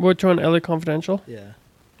 Which one? LA Confidential? Yeah,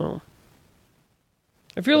 Oh.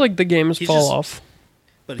 I feel like the games He's fall just- off.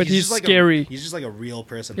 but he's just like scary. He's just like a real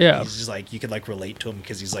person. Yeah. He's just like you could like relate to him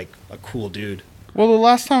because he's like a cool dude. Well, the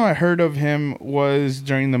last time I heard of him was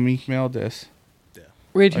during the Meek Mill diss.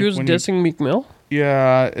 Wait, Like he was when he- dissing Meek Mill?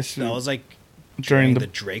 Yeah, it's That was like during during the the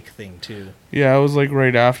Drake thing too. yeah, it was like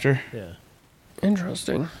right after. Yeah.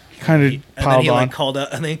 Interesting. Kind of And then piled he on. like called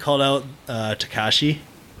out. And then he called out Takashi.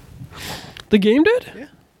 The game did? That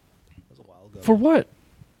was a while ago. For what?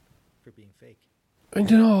 For being fake. I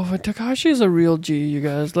don't know, but Takashi is a real G, you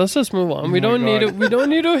guys. Let's just move on. We my don't need to. God. We don't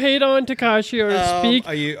need to hate on Takashi or speak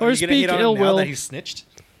Are you or gonna speak hate on him ill now will that he snitched?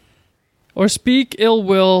 or speak ill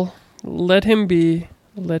will. Let him be.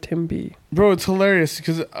 Let him be. Bro, it's hilarious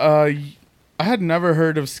because I had never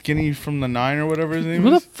heard of Skinny from the Nine or whatever his name Who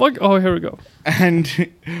the is. fuck? Oh, here we go. And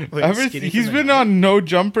Skinny he's from the been Nine? on No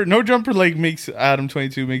Jumper. No Jumper like makes Adam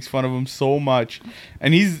 22 makes fun of him so much,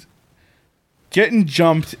 and he's getting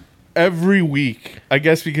jumped every week. I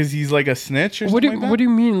guess because he's like a snitch or What do something like that. What do you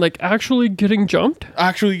mean? Like actually getting jumped?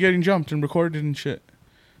 Actually getting jumped and recorded and shit.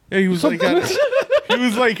 Yeah, he was like at, he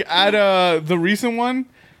was like at the recent one.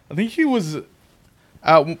 I think he was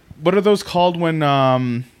at what are those called when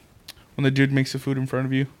the dude makes the food in front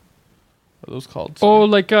of you? What are those called? Oh,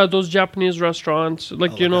 like those Japanese restaurants,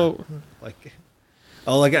 like you know,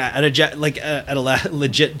 Like, at a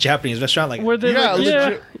legit Japanese restaurant, like where they yeah, like,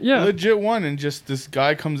 legit, yeah. legit one, and just this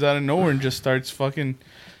guy comes out of nowhere and just starts fucking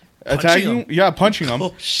Punching attacking him? Yeah, punching him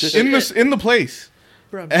Oh, shit. in the place.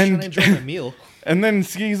 bro, I'm just and- trying to enjoy my meal. And then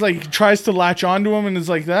he's like tries to latch onto him and is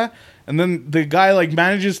like that, and then the guy like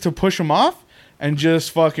manages to push him off and just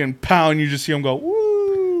fucking pound. You just see him go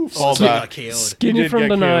woo, fall So he back. got KO'd. He Skinny did from get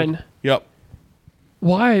the killed. Nine. Yep.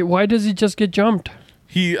 Why? Why does he just get jumped?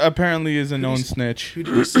 He apparently is a known snitch. Who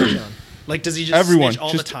did he snitch on? Like, does he just Everyone snitch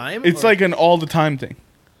all just, the time? It's or like an all the time thing.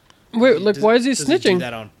 Wait, like does- why is he does do snitching?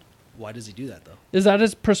 that on? Why does he do that though? Is that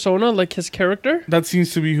his persona, like his character? That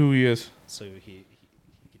seems to be who he is. So he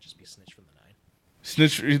could just be snitch from the Nine.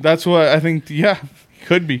 Snitch. That's what I think. Yeah, he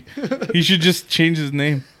could be. He should just change his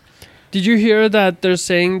name. Did you hear that they're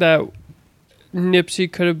saying that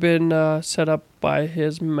Nipsey could have been set up by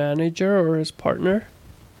his manager or his partner?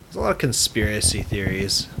 There's a lot of conspiracy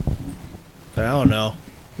theories, but I don't know.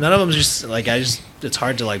 None of them just like it's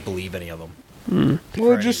hard to like believe any of them.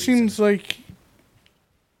 Well, it just seems like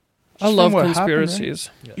I just love from what happened, right? conspiracies.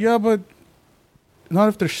 Yeah, but not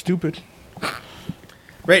if they're stupid.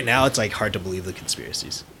 Right now, it's like hard to believe the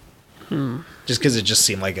conspiracies. Just because it just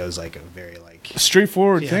seemed like it was like a very like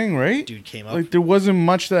Straightforward Yeah. thing, right? dude came up. Like there wasn't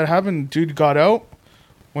much that happened. Dude got out,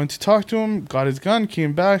 went to talk to him, got his gun,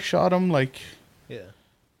 came back, shot him. Like Yeah,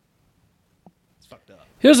 it's fucked up.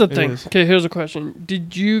 Here's the It thing. is. Okay, here's a question.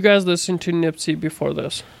 Did you guys listen to Nipsey before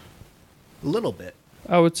this? A little bit.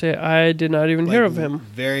 I would say I did not even hear Like, of him.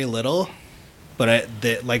 Very little. But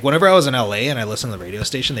like whenever I was in LA and I listened to the radio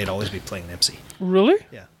station, they'd always be playing Nipsey. Really?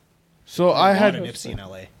 Yeah, so, I a lot had of Nipsey in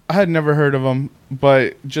LA. I had never heard of him,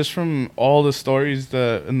 but just from all the stories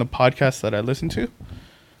in the podcast that I listened to,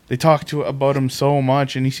 they talked about him so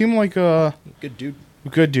much, and he seemed like a Good dude,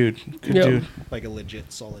 good dude. Good Yeah. dude. like a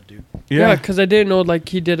legit solid dude. Yeah, Yeah. because I didn't know like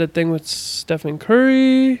he did a thing with Stephen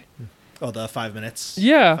Curry. Oh, the 5 minutes.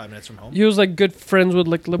 Yeah. 5 minutes from home. He was like good friends with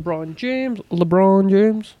like LeBron James. LeBron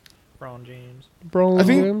James. LeBron James. LeBron I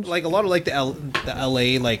think, James. Like a lot of like the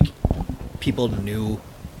LA like people knew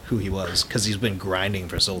who he was because he's been grinding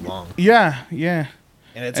for so long, Yeah, yeah.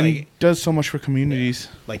 and it's And like he does so much for communities.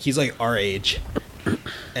 he's like our age,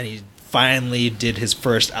 and he finally did his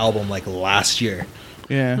first album like last year,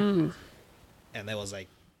 Yeah. and that was like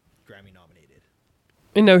Grammy nominated.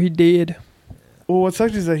 And now he did. Well, what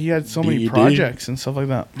sucked is that he had so many BD. projects and stuff like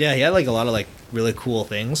that. Yeah, he had like a lot of like really cool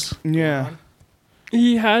things. Yeah.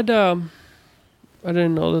 He had I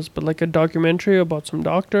didn't know this, but like a documentary about some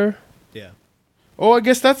doctor. Yeah, Oh, I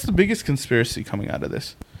guess that's the biggest conspiracy coming out of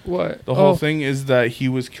this. What? The whole thing is that he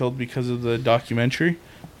was killed because of the documentary.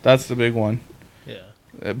 That's the big one.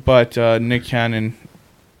 yeah. But Nick Cannon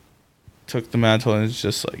took the mantle and it's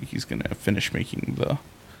just like he's going to finish making the...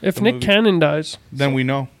 If the Nick movie. Cannon dies, Then we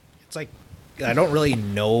know. It's like I don't really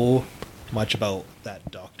know much about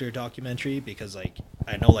that doctor documentary because like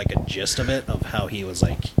I know like a gist of it of how he was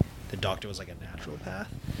like the doctor was like a naturopath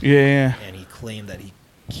Yeah. and he claimed that he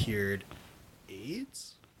cured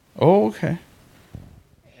AIDS, Oh, okay.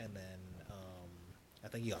 and then I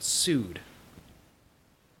think he got sued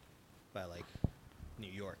by like New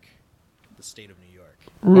York, the state of New York.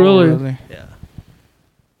 really? Oh, really? Yeah,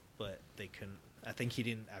 but they couldn't. I think he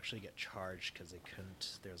didn't actually get charged because they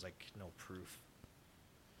couldn't. There was like no proof.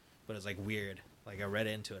 But it's like weird. Like I read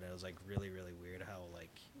into it, and it was like really, really weird how like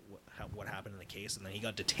what happened in the case, and then he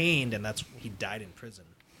got detained, and he died in prison.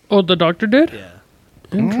 Oh, the doctor did? Yeah,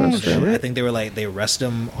 Interesting. I think they arrested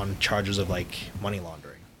him on charges of like money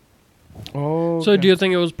laundering. Oh, So okay. do you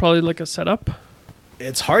think it was probably like a setup?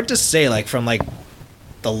 It's hard to say, like from like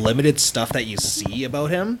the limited stuff that you see about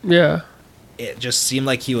him. Yeah. It just seemed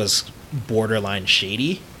like he was borderline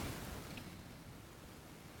shady.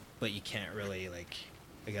 But you can't really like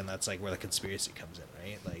again that's like where the conspiracy comes in,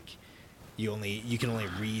 right? Like you can only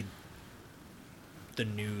read the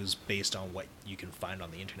news based on what you can find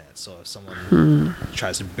on the internet. So if someone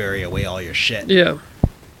tries to bury away all your shit Yeah.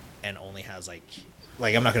 and only has like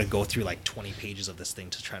I'm not going to go through like 20 pages of this thing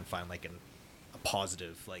to try and find like a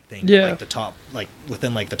positive like thing. Yeah. Like the top like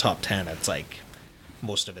within like the top 10 it's like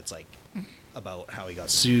most of it's like about how he got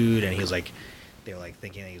sued and he was like they were like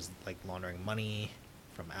thinking he was like laundering money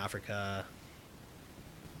from Africa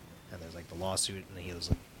and there's like the lawsuit and he was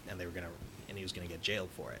and he was gonna get jailed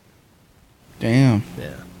for it. Damn.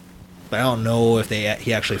 Yeah, but I don't know if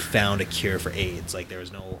he actually found a cure for AIDS. Like there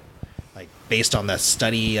was no like based on that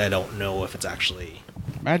study. I don't know if it's actually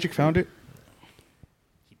Magic found it.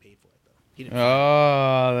 he paid for it though. He didn't.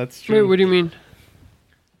 Oh, that's true. Wait, what do you mean?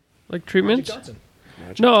 Like Magic treatments? Johnson.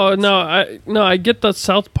 No, I get the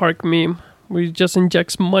South Park meme where he just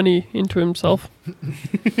injects money into himself.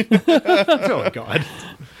 Oh God.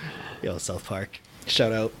 Yo, South Park.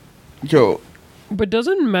 Shout out. Yo, But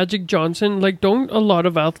doesn't Magic Johnson, like, don't a lot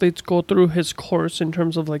of athletes go through his course in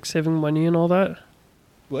terms of, like, saving money and all that?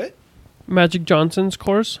 What? Magic Johnson's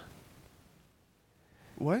course?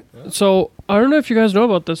 what? So, I don't know if you guys know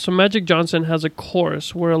about this. So, Magic Johnson has a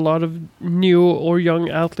course where a lot of new or young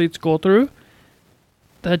athletes go through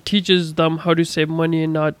that teaches them how to save money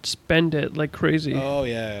and not spend it like crazy. Oh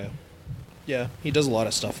yeah. Yeah, he does a lot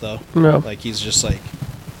of stuff though. No, Like he's just a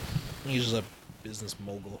business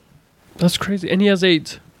mogul. that's crazy. And he has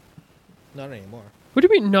AIDS. Not anymore. What do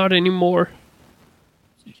you mean, not anymore?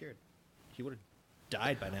 He cured. He would have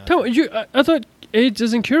died by now. Tell me, I thought AIDS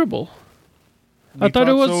isn't curable. I We thought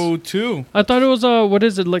it was. so too. I thought it was what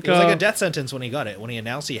is it like? It was like a death sentence when he got it. When he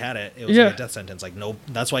announced he had it, it was Yeah. like a death sentence. Like no,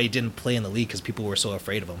 that's why he didn't play in the league because people were so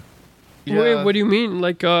afraid of him. Wait, what do you mean?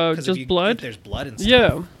 Like 'Cause if just if blood? there's blood and stuff.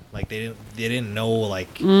 Yeah. Like they didn't know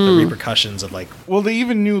like the repercussions of like Well, they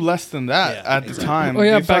even knew less than that Yeah, at the exactly. time. Oh,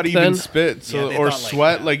 yeah, they thought back even then. spit, so Yeah, they or thought, like,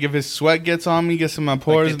 sweat. yeah. Like if his sweat gets on me, gets in my like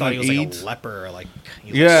pores, they and thought like he was like AIDS. a leper or like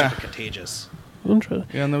he was Yeah. super contagious. Interesting.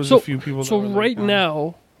 Yeah, and there was So, a few people. so that were right like,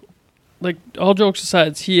 now, like all jokes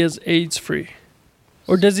aside, he is AIDS free,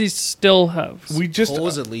 or does he still have? we just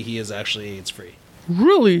Supposedly he is actually AIDS free.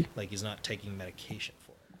 Really? Like he's not taking medication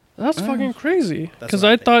for it. That's fucking crazy. That's Because what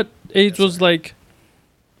I I think. thought AIDS That's was what like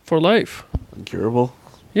for life. Incurable.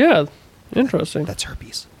 Yeah, interesting. That's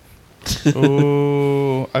herpes.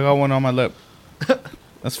 oh, I got one on my lip.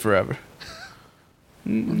 That's forever.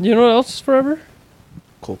 You know what else is forever?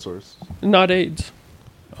 Cold sores. Not AIDS.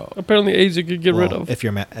 Oh. Apparently, AIDS you could get rid Well, of. if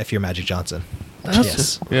you're Magic Johnson. That's-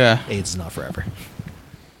 Yes. Yeah, AIDS is not forever.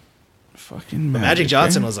 fucking But Magic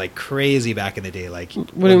Johnson eh? was like crazy back in the day. Like do you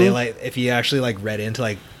when they mean? like if you actually like read into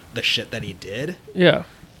like the shit that he did, Yeah.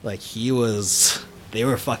 like they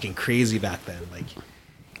were fucking crazy back then. Like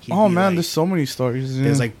he'd Oh be, man, like- there's so many stories.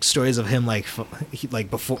 there's yeah. like stories of him like he'd like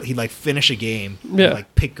before he'd like finish a game, Yeah.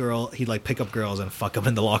 he'd like pick up girls and fuck them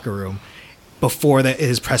in the locker room before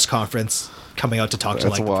his press conference coming out to talk to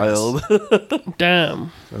That's like the press. wild.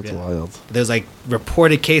 Damn. That's Yeah. wild. There's like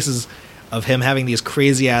reported cases of him having these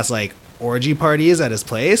crazy ass like orgy parties at his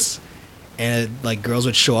place, and like girls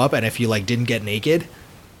would show up, and if you like didn't get naked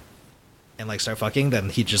and like start fucking, then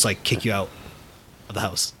he'd just like kick you out of the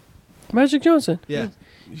house. Magic Johnson. Yeah.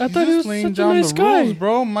 I He's thought he just was laying such a down nice the guy. rules,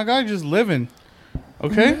 bro. My guy just living.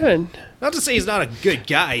 Okay. Man. Not to say he's not a good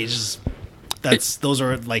guy. He's just those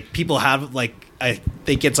are like people have like I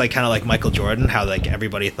think it's like kind of like Michael Jordan, how like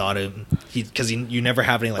everybody thought him because you never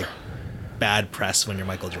have any like bad press when you're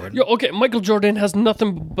Michael Jordan. Yo, okay, Michael Jordan has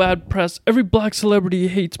nothing but bad press. Every black celebrity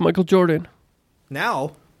hates Michael Jordan.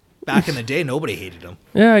 Now, back in the day, nobody hated him.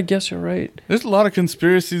 Yeah, I guess you're right. There's a lot of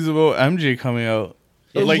conspiracies about MJ coming out.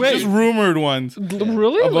 Like Wait. just rumored ones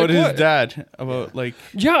Really? about Like his what? dad. About like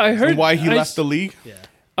Yeah, I heard. why he I left the league.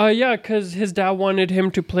 Yeah. Yeah, because his dad wanted him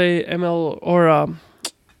to play ML or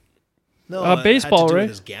No, baseball, it had to do right? With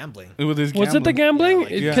his gambling. With his was it the gambling.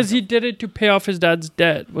 gambling? Yeah, Because yeah. he did it to pay off his dad's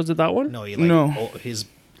debt. Was it that one? No, he like No.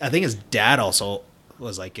 I think his dad also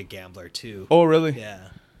was like a gambler too. Oh really? Yeah.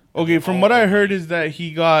 Okay, from what I heard is that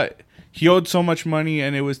he owed so much money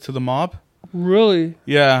and it was to the mob. Really?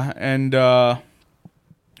 Yeah, and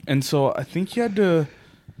so I think he had to.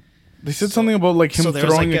 They said something about like him so there's,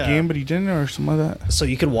 throwing like, a game, but he didn't, or something like that. So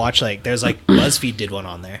you could watch like there's like BuzzFeed did one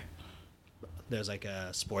on there. There's like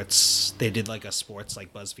a sports. They did like a sports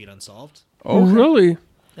like BuzzFeed Unsolved, Oh, okay. Really?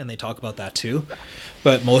 and they talk about that too.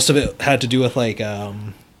 But most of it had to do with like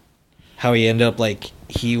how he ended up like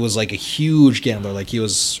he was like a huge gambler. Like he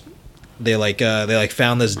was. They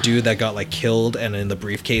found this dude that got like killed, and in the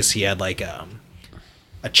briefcase he had like a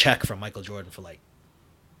check from Michael Jordan for like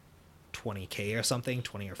 $20K or something,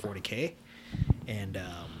 20 or 40K, and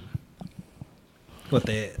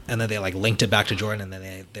then they like linked it back to Jordan, and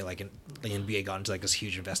then they like the NBA got into like this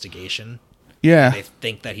huge investigation. Yeah. They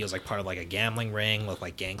think that he was like part of like a gambling ring with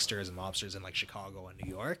like gangsters and mobsters in like Chicago and New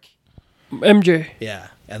York. MJ. Yeah,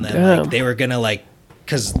 and then Damn. like they were gonna like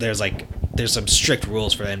because there's some strict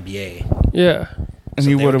rules for NBA, Yeah. And so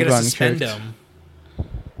he they were would have gonna gotten suspend kicked. him.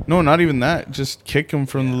 No, not even that. Just kick him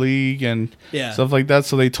from the league and Yeah. stuff like that.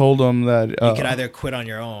 So they told him that You could either quit on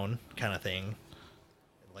your own, kind of thing,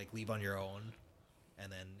 like leave on your own,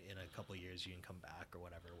 and then in a couple of years you can come back or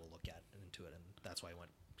whatever. We'll look into it, and that's why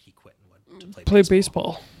he quit and went to Play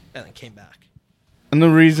baseball. and then came back. And the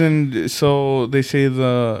reason, so they say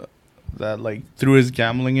that like through his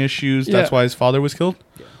gambling issues, that's Yeah. why his father was killed,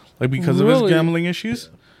 like because of his Really? gambling issues,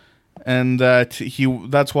 and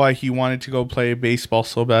that's why he wanted to go play baseball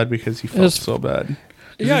so bad because he felt His- so bad.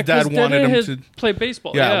 'Cause Yeah, his dad wanted him to. play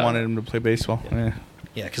baseball. Yeah, wanted him to play baseball. Yeah.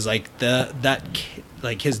 Yeah, because like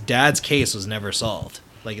like his dad's case was never solved.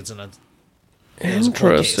 Like it was a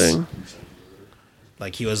court case. Interesting.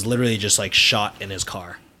 Like he was literally just like shot in his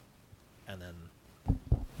car, and then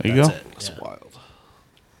There you that's go. it. That's Yeah. wild.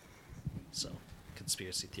 So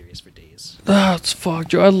conspiracy theories for days. That's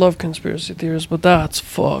fucked. I love conspiracy theories, but that's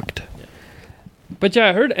fucked. But yeah,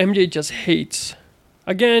 I heard MJ just hates.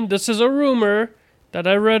 Again, this is a rumor that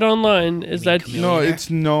I read online. Is mean that Camille? No, Millionaire? it's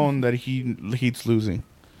known that he hates losing,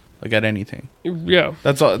 like at anything. yeah?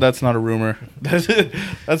 That's all. That's not a rumor.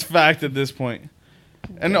 That's fact at this point.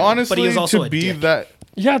 And honestly, was also to a be dick. that,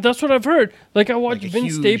 Yeah, that's what I've heard. Like I watched Like a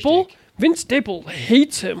Vince huge Staple. dick. Vince Staple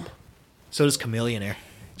hates him. So does Chameleonaire.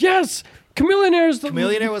 Yes, Chameleonaire is the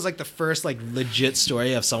Chameleonaire was like the first like legit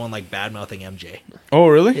story of someone like bad mouthing MJ. oh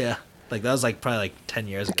really? Yeah, like that was like probably like 10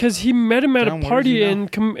 years ago. because he met him at Damn, a where is party he now?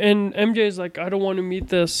 and MJ is like, I don't want to meet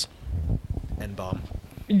this. And bomb.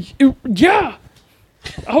 Yeah.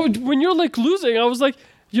 When you're like losing, I was like,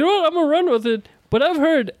 you know what? I'm gonna run with it. But I've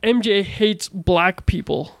heard MJ hates black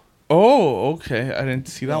people. Oh, okay. I didn't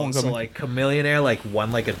see that one So coming. like Chameleonaire like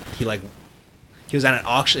won like he was at an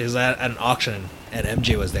auction. He was at an auction, and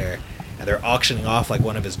MJ was there, and they're auctioning off like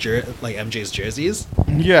one of his MJ's jerseys,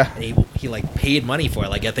 Yeah. and he like paid money for it.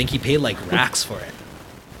 Like I think he paid like racks for it.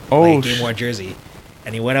 Oh, Like a game worn jersey,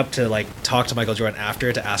 and he went up to like talk to Michael Jordan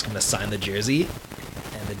after to ask him to sign the jersey,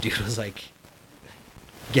 and the dude was like,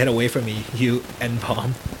 "Get away from me, you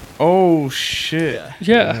N-bomb!" oh shit.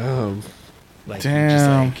 Yeah. Like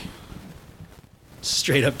Damn. just like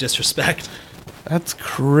straight up disrespect. That's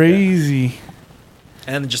crazy.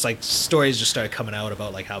 And then just like stories just started coming out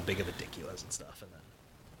about like how big of a dick he was and stuff, and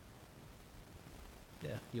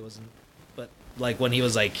then he wasn't. But like when he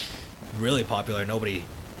was like really popular, nobody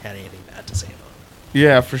had anything bad to say about him.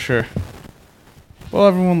 Yeah, for sure. Well,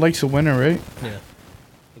 everyone likes a winner, right? Yeah,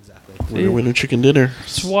 exactly. Winner, winner, chicken dinner.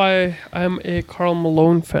 That's why I'm a Karl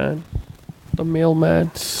Malone fan. The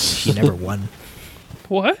mailman. He never won.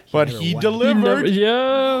 What? But never he won. delivered.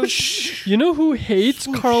 Yeah. You know who hates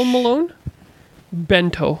Karl Malone?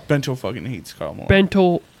 Bento. Bento fucking hates Karl Malone.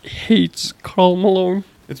 Bento hates Karl Malone.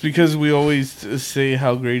 It's because we always say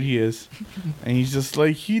how great he is. And he's just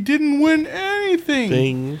like, he didn't win anything.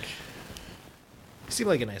 Thing. He seemed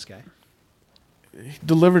like a nice guy. He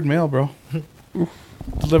delivered mail, bro.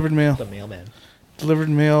 Delivered mail. The mailman. Delivered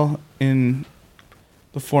mail in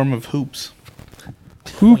the form of hoops.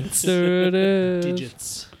 Points. There it is.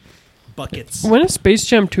 Digits. Buckets. When is Space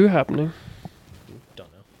Jam 2 happening? Don't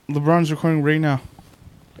know. LeBron's recording right now.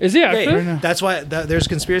 Is he Hey, actually? Right now. that's why there's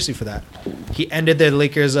conspiracy for that. He ended the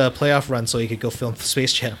Lakers' playoff run so he could go film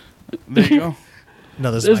Space Jam. There you go.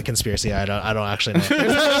 No, this is my conspiracy. I don't actually know.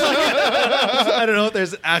 I don't know if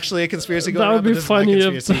there's actually a conspiracy going That on. would be but this is my funny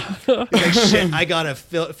if conspiracy. He's like, shit, I gotta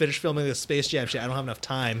finish filming this Space Jam shit. I don't have enough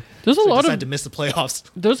time. There's a So I lot of- decided to miss the playoffs.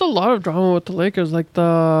 There's a lot of drama with the Lakers, like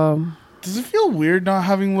the Does it feel weird not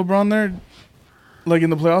having LeBron there? Like in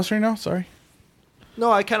the playoffs right now? Sorry.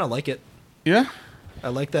 No, I kind of like it. Yeah? I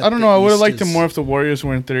like that. I don't the know. I would have East liked it is- more if the Warriors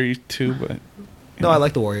weren't there too, but No, I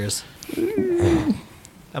like the Warriors.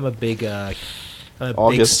 I'm a big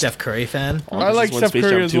August. Steph Curry fan. I like is when Steph Space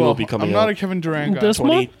Curry Jam as 2 will well. be coming I'm not out. a Kevin Durant guy. This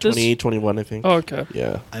 20, month? This- 28, 21, I think. Oh, okay.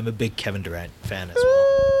 Yeah. I'm a big Kevin Durant fan as well.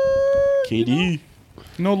 KD.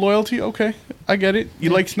 No loyalty? Okay. I get it. You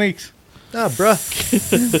like snakes. Ah, bruh.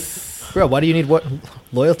 Bro, why do you need what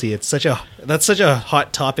loyalty? That's such a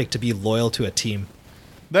hot topic to be loyal to a team.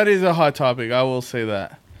 That is a hot topic. I will say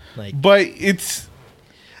that. Like, But it's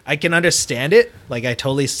I can understand it. Like, I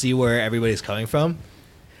totally see where everybody's coming from.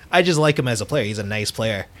 I just like him as a player. He's a nice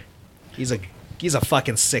player. He's a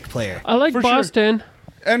fucking sick player. I like For sure. Boston.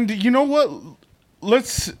 and you know what?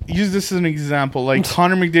 Let's use this as an example. Like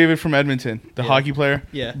Connor McDavid from Edmonton, the Yeah. hockey player.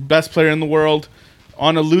 Yeah. Best player in the world.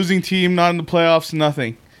 On a losing team, not in the playoffs,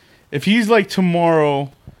 nothing. If he's like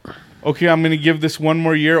tomorrow, okay, I'm going to give this one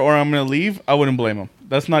more year or I'm going to leave, I wouldn't blame him.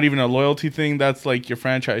 That's not even a loyalty thing. That's like your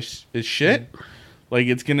franchise is shit. Like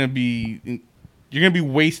you're going to be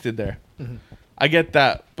wasted there. I get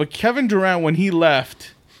that. But Kevin Durant, when he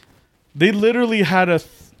left, they literally had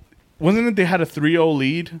wasn't it they had a 3-0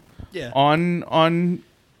 lead Yeah. on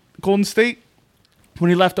Golden State when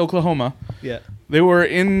he left Oklahoma. Yeah. They were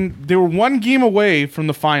one game away from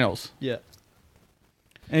the finals. Yeah.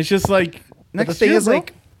 And it's just like But next the thing year, is, bro.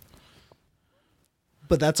 like,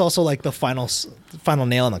 but that's also like the final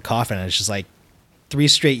nail in the coffin. It's just like 3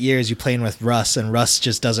 straight years you playing with Russ, and Russ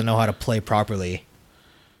just doesn't know how to play properly.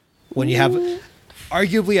 When you have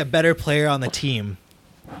arguably a better player on the team,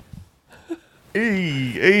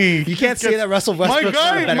 hey, you can't say that Russell Westbrook's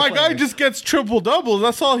not a better my guy player. just gets triple doubles.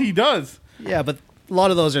 That's all he does. Yeah, but a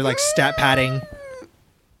lot of those are like stat padding.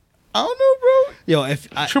 I don't know, bro. Yo, if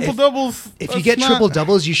Triple doubles. if you get triple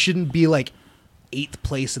doubles, you shouldn't be like 8th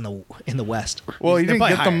place in the West. Well, he They're didn't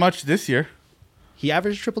probably get them higher. much this year. He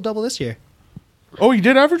averaged triple double this year. Oh, he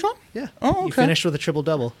did average one? Yeah. Oh, He okay. finished with a triple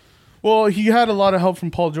double. Well, he had a lot of help from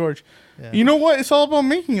Paul George. Yeah. You know what? It's all about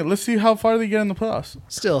making it. Let's see how far they get in the playoffs.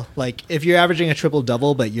 Still, like if you're averaging a triple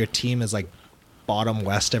double, but your team is like bottom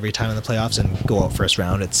West every time in the playoffs and go out first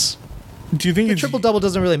round, it's Do you think a it's triple double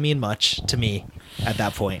doesn't really mean much to me at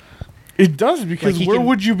that point. It does, because Like, he where can-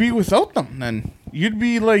 would you be without them then? You'd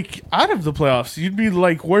be like out of the playoffs. You'd be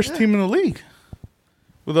like worst team in the league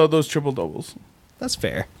without those triple doubles. That's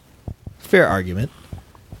fair. Fair argument.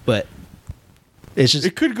 But it's just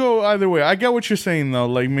It could go either way. I get what you're saying though.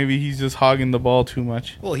 Like maybe he's just hogging the ball too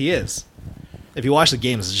much. well, he is. If you watch the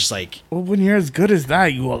games, it's just like Well, when you're as good as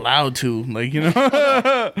that, you allowed to. Like, you know.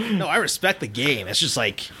 no, I respect the game. It's just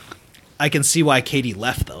like I can see why KD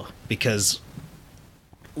left though, because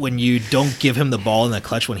when you don't give him the ball in the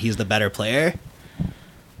clutch when he's the better player,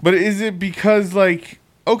 But is it because, like,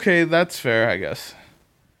 okay, that's fair, I guess.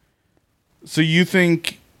 So you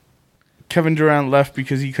think Kevin Durant left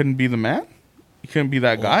because he couldn't be the man? He couldn't be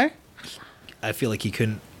that guy? I feel like he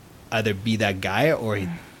couldn't either be that guy or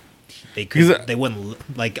they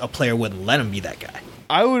wouldn't, like, a player wouldn't let him be that guy.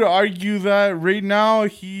 I would argue that right now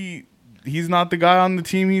he's not the guy on the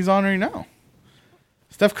team he's on right now.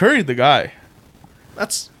 Steph Curry, the guy.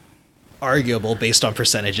 That's arguable based on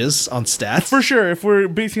percentages, on stats. For sure, if we're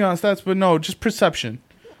basing it on stats, but no, just perception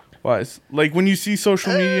wise. Like when you see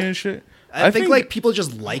social media and shit. I think like people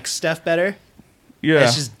just like Steph better.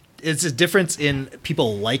 Yeah. It's a difference in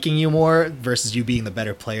people liking you more versus you being the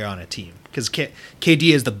better player on a team. Because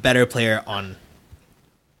KD is the better player on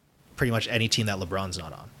pretty much any team that LeBron's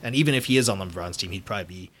not on. And even if he is on LeBron's team, he'd probably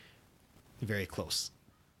be very close.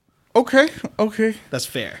 Okay. That's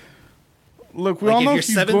fair. Look, we Like, all if know you're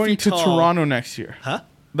he's 7 going feet to tall- Toronto next year. Huh?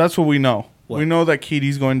 That's what we know. What? We know that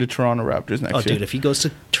KD's going to Toronto Raptors next Oh, year. dude, if he goes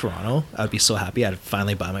to Toronto, I'd be so happy. I'd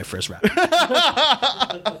finally buy my first Raptors.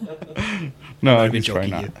 No, I'd be he's probably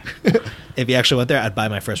joking not. you. If he actually went there, I'd buy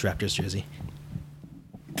my first Raptors jersey.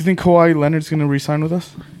 Do you think Kawhi Leonard's going to re-sign with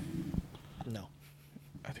us? No.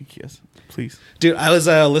 I think he is. Please. Dude, I was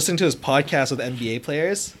listening to his podcast with NBA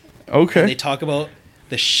players. Okay. And they talk about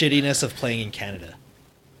the shittiness of playing in Canada.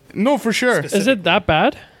 No, for sure. Is it that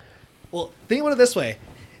bad? Well, think about it this way.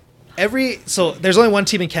 So there's only one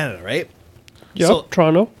team in Canada, right? Yep, So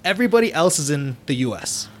Toronto. everybody else is in the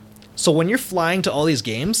US. So when you're flying to all these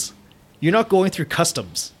games, you're not going through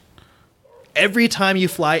customs. Every time you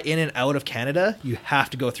fly in and out of Canada, you have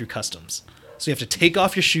to go through customs. So you have to take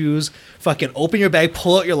off your shoes, fucking open your bag,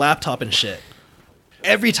 pull out your laptop and shit.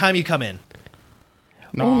 Every time you come in.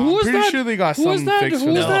 No, Who I'm was pretty that? sure they got Who was something that? fixed. Who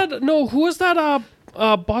for was that. that? No, who was that?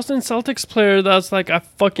 Boston Celtics player that's like, I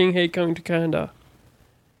fucking hate coming to Canada.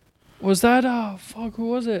 Was that? Fuck, who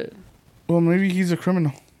was it? Well, maybe he's a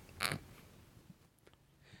criminal.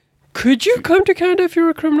 Could you come to Canada if you're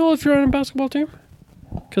a criminal if you're on a basketball team?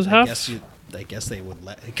 Because I guess they would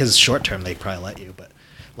let, because short term they probably let you, but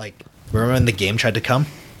like remember when the game tried to come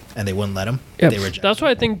and they wouldn't let him? They rejected. That's why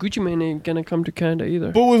I think Gucci Mane ain't gonna come to Canada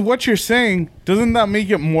either. But with what you're saying, doesn't that make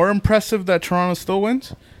it more impressive that Toronto still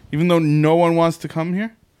wins? Even though no one wants to come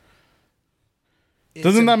here?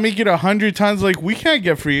 Doesn't that make it 100 times like we can't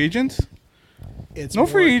get free agents? It's No more,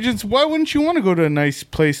 free agents. Why wouldn't you want to go to a nice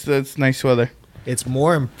place that's nice weather? It's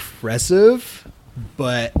more impressive,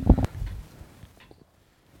 but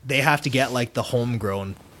they have to get like the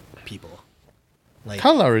homegrown people. Like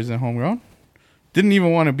Kyle Lowry isn't homegrown. Didn't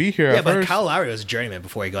even want to be here yeah, at but first. Kyle Lowry was a journeyman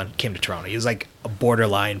before he came to Toronto. He was like a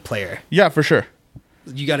borderline player. Yeah, for sure.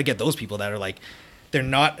 You got to get those people that are like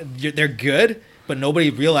they're good, but nobody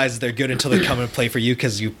realizes they're good until they come and play for you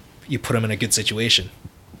because you put them in a good situation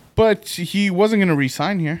But he wasn't going to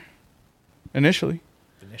re-sign here initially.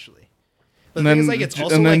 initially. But And the thing then, is, like, it's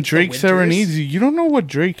also and then like Drake the serenades winters. you. You don't know what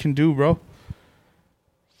Drake can do, bro.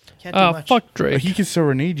 Can't do much. Fuck Drake. He can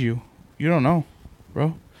serenade you. You don't know,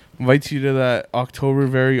 bro. Invites you to that October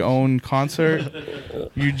very own concert.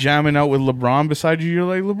 You jamming out with LeBron beside you. You're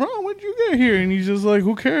like, LeBron, when'd you get here? And he's just like,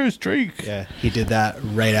 who cares, Drake? Yeah, he did that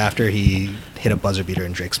right after he hit a buzzer beater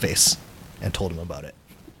in Drake's face and told him about it.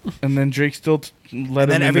 And then Drake still let And him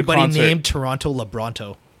then in everybody the concert. named Toronto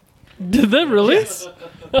LeBronto. Did they really? Yes.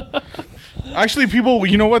 Actually, people,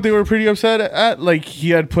 you know what they were pretty upset at? Like, he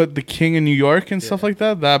had put the king in New York and stuff like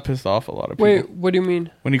that. That pissed off a lot of people. Wait, what do you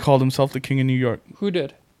mean? When he called himself the king in New York. Who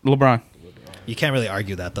did? LeBron. You can't really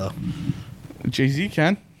argue that though. Jay-Z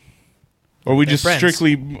can. Or we They're just friends.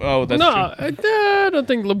 strictly... Oh, that's No, true. I don't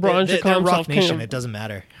think LeBron should call They're himself Rock king. Nation. of- It doesn't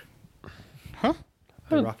matter. Huh?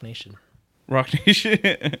 They're Rock Nation. Rock Nation.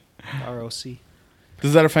 ROC.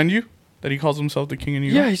 Does that offend you? That he calls himself the king in New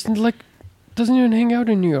Yeah, York? he's like doesn't even hang out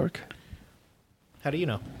in New York. How do you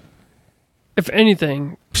know? If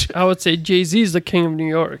anything, I would say Jay-Z is the king of New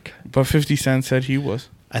York. But 50 Cent said he was.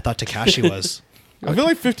 I thought Tekashi was. I feel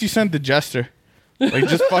like 50 Cent the jester. Like,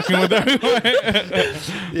 just fucking with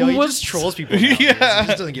everyone. He What's- just trolls people. Nowadays. Yeah. He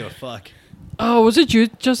just doesn't give a fuck. Oh, was it you,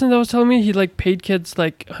 Justin, that was telling me he like paid kids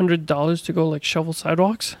like $100 to go like shovel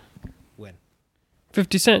sidewalks? When?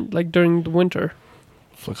 50 Cent, like during the winter.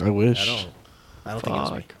 Fuck, I wish. I don't think it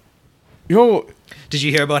was me. Fuck. Yo, Did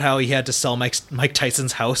you hear about how he had to sell Mike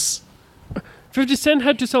Tyson's house 50 Cent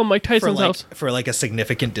had to sell Mike Tyson's house. for like a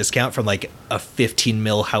significant discount from like a 15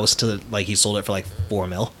 mil house to like he sold it for like 4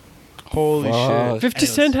 mil? holy Fuck. shit. 50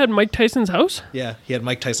 anyways. Cent had Mike Tyson's house? Yeah, he had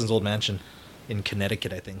Mike Tyson's old mansion in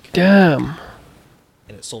Connecticut, I think, Damn.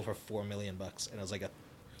 and it sold for $4 million, and it was like a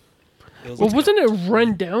Well, wasn't it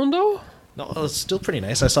run down though? No, it was still pretty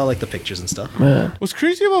nice. I saw like the pictures and stuff. Man. What's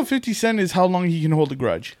crazy about 50 Cent is how long he can hold a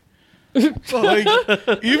grudge. Like,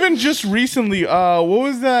 even just recently, what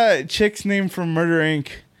was that chick's name from Murder Inc.?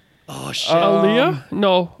 Oh shit! Aaliyah?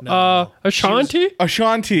 No. no. Ashanti?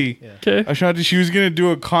 Ashanti. Okay. Ashanti, she was going to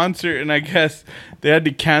do a concert, and I guess they had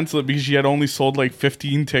to cancel it because she had only sold like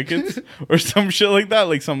 15 tickets or some shit like that,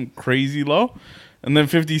 like some crazy low. And then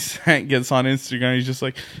 50 Cent gets on Instagram. He's just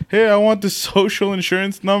like, hey, I want the social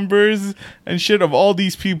insurance numbers and shit of all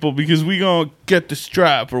these people because we going to get the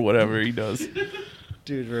strap or whatever he does.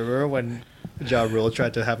 Dude, remember when Ja Rule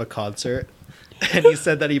tried to have a concert and he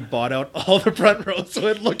said that he bought out all the front rows so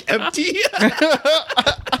it looked empty?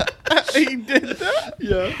 He did that?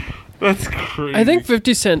 Yeah. That's crazy. I think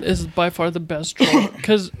 50 Cent is by far the best troll.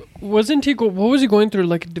 Because wasn't he, what was he going through,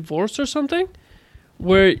 like a divorce or something?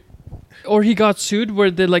 Or he got sued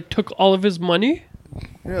where they like took all of his money?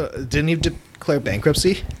 Yeah. Didn't he declare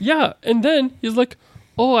bankruptcy? Yeah, and then he's like,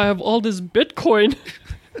 oh, I have all this Bitcoin.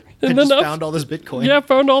 And then just found all this Bitcoin. Yeah,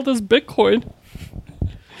 found all this Bitcoin.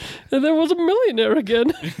 And then was a millionaire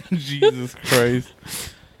again. Jesus Christ.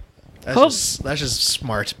 That's just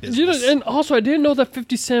smart business. You know, and also, I didn't know that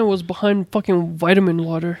 50 Cent was behind fucking vitamin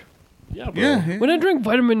water. Yeah, bro. Yeah. When I drink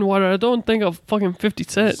vitamin water, I don't think of fucking 50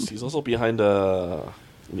 Cent. He's also behind an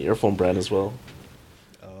earphone brand as well.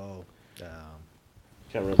 Oh,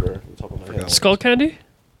 Can't remember on the top of my head. Skull Candy?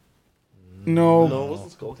 No, No, it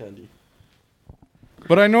wasn't Skull Candy.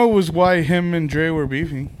 but I know it was why him and Dre were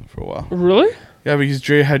beefing for a while. Really? Yeah, because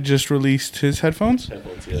Dre had just released his headphones.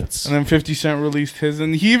 Headphones, yeah. And then 50 Cent released his.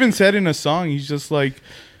 And he even said in a song, he's just like,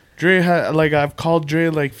 Dre had, like, I've called Dre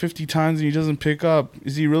like 50 times and he doesn't pick up.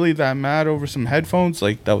 Is he really that mad over some headphones?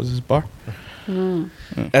 Like, that was his bar.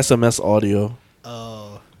 SMS audio.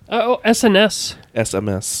 Oh, SNS.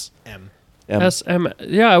 SMS. M. SM.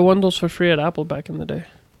 Yeah, I won those for free at Apple back in the day.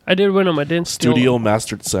 I did win them. I didn't steal Studio them.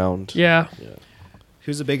 mastered sound. Yeah.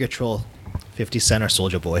 Who's a bigger troll, 50 Cent or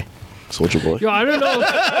Soldier Boy? Soldier Boy. Yo, I don't know.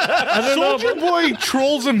 I don't know. Soldier Boy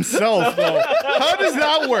trolls himself, though. How does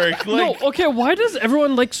that work? Like, No, okay, why does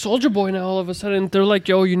everyone like Soldier Boy now all of a sudden? They're like,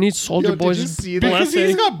 yo, you need Soldier Boy's because he's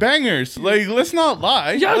blessing. got bangers. Like, let's not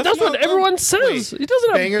lie. Yeah, Let's that's what not- everyone says. He doesn't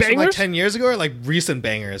have Bangers bangers. from like 10 years ago or like recent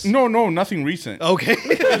bangers? No, nothing recent. Okay.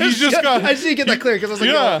 He's just got. I just need to get that clear because I was like,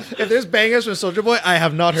 Yeah. yo, if there's bangers from Soldier Boy, I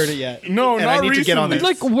have not heard it yet. No, and not I need recently. to get on this.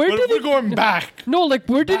 Like, where But did we're he... going back. No, like,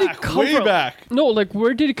 where did he Back, come way from? back. No, like,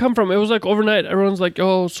 where did he come from? It was like overnight. Everyone's like,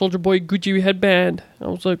 oh, Soldier Boy Gucci headband. I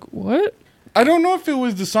was like, what? I don't know if it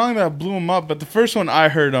was the song that blew him up, but the first one I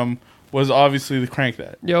heard him was obviously the Crank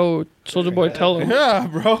That. Yo, Soldier Boy, tell him. Yeah,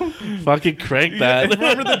 bro. Fucking crank that.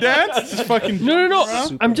 Remember the dance? Just fucking. No.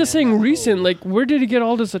 I'm just saying recent. Like, where did he get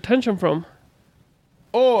all this attention from?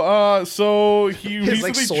 Oh, so he His recently.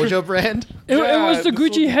 like Soldier brand. It Yeah, was the the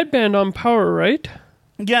Gucci Soldier- headband on Power, right?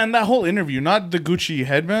 Yeah, and that whole interview, not the Gucci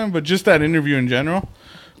headband, but just that interview in general.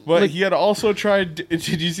 But Like- he had also tried. Did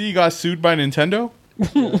you see he got sued by Nintendo?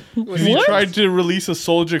 He What? tried to release a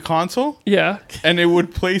Soldier console, Yeah. and it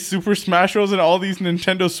would play Super Smash Bros. And all these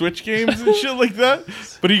Nintendo Switch games and shit like that.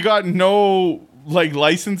 But he got no like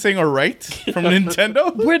licensing or rights from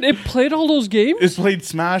Nintendo. Wait, it played all those games? It played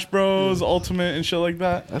Smash Bros, Ultimate, and shit like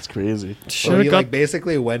that. That's crazy. So Should've he got- like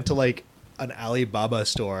basically went to like an Alibaba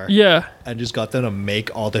store Yeah. and just got them to make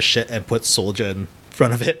all the shit and put Soldier in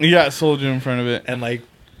front of it. Yeah, Soldier in front of it. And like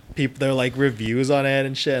people, they're like reviews on it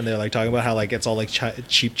and shit, and they're like talking about how like it's all like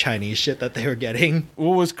cheap Chinese shit that they were getting.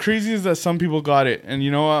 What was crazy is that some people got it, and you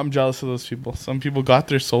know what? I'm jealous of those people. Some people got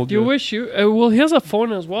their Soldier. You wish you... well, he has a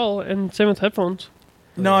phone as well, and same with headphones.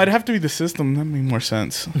 No, it'd have to be the system. That made more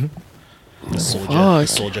sense. The Soldier, Fuck.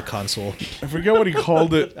 Soldier console. I forget what he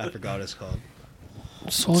called it. I forgot what it's called.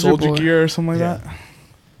 Soldier Boy. Gear or something like Yeah. that.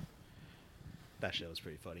 That shit was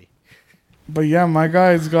pretty funny. But yeah, my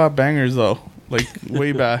guy's got bangers though. Like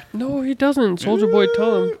way back. No, he doesn't. Soldier Boy,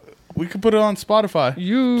 tell him. We could put it on Spotify.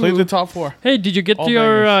 You... Play the top 4. Hey, did you get All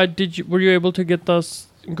your... bangers. were you able to get the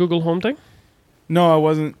Google Home thing? No, I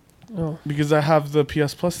wasn't Oh. because I have the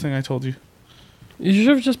PS Plus thing I told you. You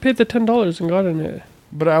should have just paid the $10 and gotten it.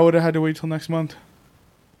 But I would have had to wait till next month.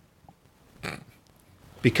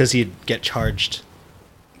 Because he'd get charged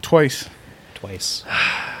Twice. twice.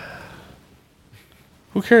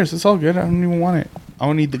 Who cares? It's all good. I don't even want it. I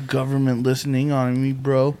don't need the government listening on me,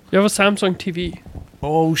 bro. You have a Samsung TV.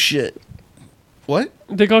 Oh shit. What?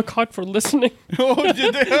 They got caught for listening. Oh,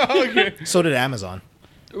 did they? Okay. So did Amazon.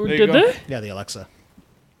 you Did go. they? Yeah, the Alexa.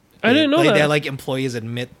 I didn't know like, that. They had like employees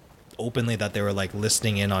admit openly that they were like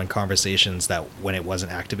listening in on conversations that when it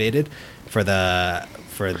wasn't activated for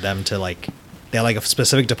them to like they had like a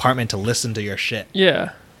specific department to listen to your shit.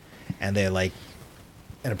 Yeah. and they like,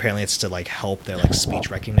 and apparently it's to like help their like speech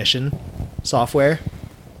recognition software,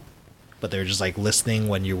 but they're just like listening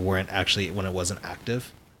when you weren't actually when it wasn't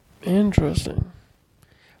active. Interesting.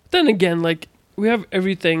 But then again, like we have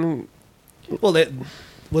everything. Well, it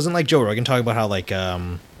wasn't like Joe Rogan talking about how like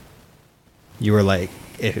you were like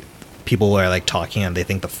if people were like talking and they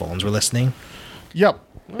think the phones were listening. Yep.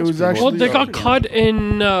 It was actually. Well, they got caught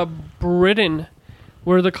in Britain,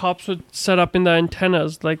 where the cops would set up in the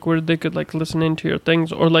antennas, like where they could like listen into your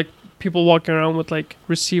things, or like people walking around with like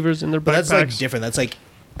receivers in their backpacks. But that's like different. That's like,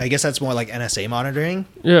 I guess that's more like NSA monitoring.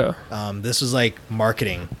 Yeah. This was like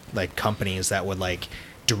marketing, like companies that would like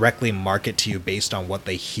directly market to you based on what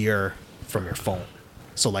they hear from your phone.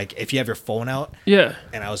 So like if you have your phone out Yeah.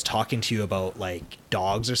 and I was talking to you about like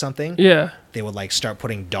dogs or something, Yeah. they would like start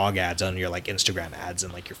putting dog ads on your like Instagram ads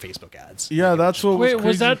and like your Facebook ads. Yeah, that's what Wait,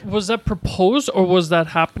 was crazy. was that proposed or was that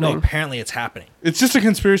No, happening? apparently it's happening. It's just a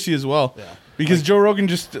conspiracy as well. Yeah. Because Joe Rogan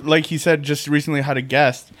just, like he said, just recently had a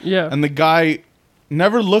guest. Yeah. And the guy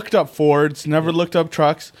never looked up Fords, never looked up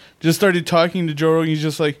trucks, just started talking to Joe Rogan. He's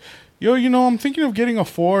just like, yo, I'm thinking of getting a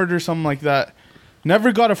Ford or something like that.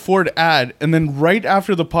 Never got a Ford ad. And then right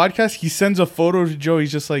after the podcast, he sends a photo to Joe.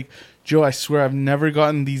 He's just like, Joe, I swear I've never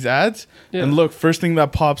gotten these ads. Yeah. And look, first thing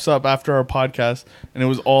that pops up after our podcast, and it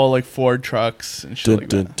was all like Ford trucks and shit like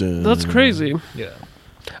that. That's crazy. Yeah.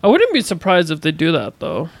 I wouldn't be surprised if they do that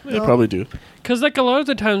though. They probably do. Because like a lot of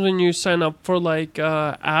the times when you sign up for like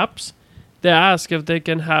apps, they ask if they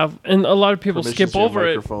can have, and a lot of people Permissions skip to your over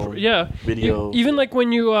it. microphone, Yeah, video. Even like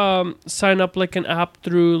when you sign up like an app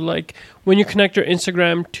through like when you connect your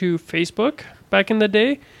Instagram to Facebook back in the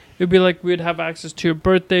day, it'd be like we'd have access to your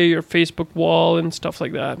birthday, your Facebook wall, and stuff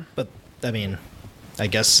like that. But I mean, I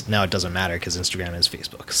guess now it doesn't matter because Instagram is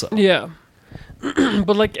Facebook. So Yeah,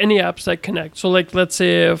 but like any apps that connect. So like let's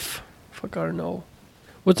say if fuck I don't know,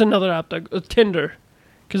 what's another app that Tinder,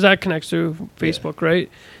 because that connects to Facebook, right?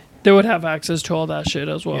 They would have access to all that shit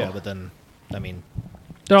as well. yeah, but then I mean,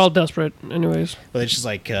 They're all desperate, anyways. but it's just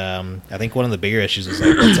like I think one of the bigger issues was like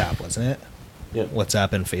WhatsApp, wasn't it? Yep.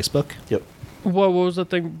 WhatsApp and Facebook. Yep. What was the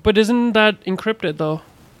thing? But isn't that encrypted though?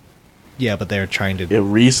 Yeah, but they're trying to. It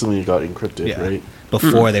recently got encrypted, Yeah. right?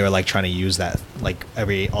 Before they were like trying to use that like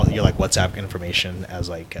all your like WhatsApp information as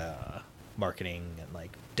like marketing and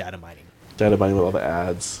like data mining. Data mining with all the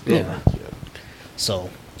ads. Yeah. So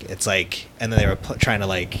it's like, and then they were trying to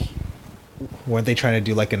like, weren't they trying to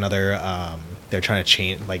do like another? They're trying to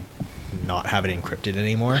change like not have it encrypted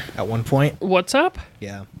anymore at one point. WhatsApp?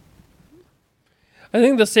 Yeah. I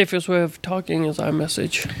think the safest way of talking is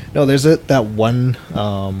iMessage. No, there's that one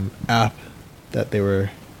app that they were.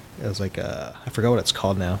 It was like I forgot what it's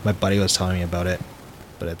called now. My buddy was telling me about it,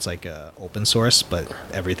 but it's like open source, but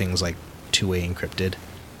everything's like two-way encrypted.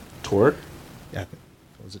 Tor? Yeah,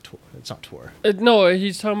 was it Tor? It's not Tor. No,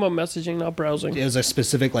 he's talking about messaging, not browsing. It was a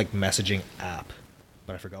specific like messaging app,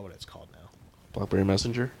 but I forgot what it's called now. BlackBerry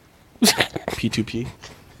Messenger? P2P?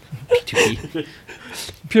 P2P,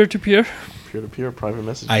 Peer-to-peer. Peer-to-peer private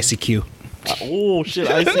messaging? ICQ. Oh, shit,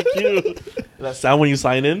 ICQ. That sound when you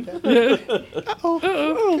sign in?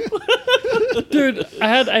 Dude, I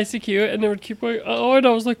had ICQ and they would keep going, oh, and I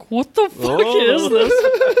was like, what the fuck is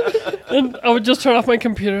this? And I would just turn off my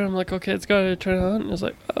computer and I'm like, okay, it's got to turn on. And it's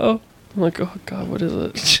like, oh. I'm like, oh, God, what is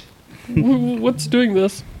it? What's doing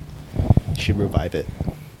this? Should revive it.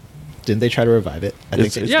 Didn't they try to revive it? I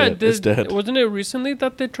It's- think. it's Yeah, dead. It's dead. Wasn't it recently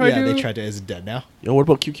that they tried Yeah, to? they tried to. Is it dead now? Yo, what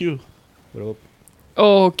about QQ? What about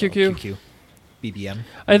Oh, QQ. QQ? BBM.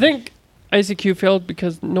 I think ICQ failed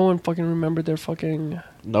because no one fucking remembered their fucking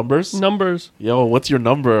Numbers? numbers. Yo, what's your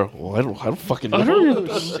number? Well, I don't fucking know. I don't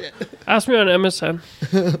know. Ask me on MSN.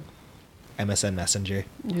 MSN Messenger.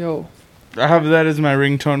 Yo. I have that as my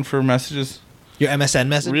ringtone for messages. Your MSN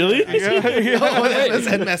Messenger. Really? Yeah. Oh,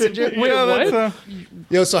 MSN Messenger. Wait, what? That's,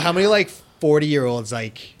 Yo, so how many like 40-year-olds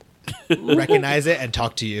like recognize it and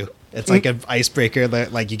talk to you? It's like an icebreaker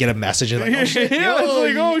that like you get a message and like, oh shit, yeah, yo,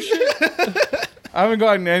 it's like, oh shit. I haven't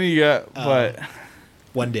gotten any yet, but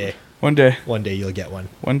one day one day, you'll get one.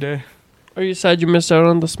 one day. Are you sad you missed out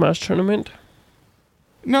on the Smash tournament?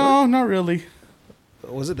 No, not really.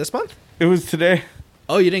 Was it this month? It was today.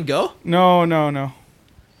 Oh, you didn't go? No.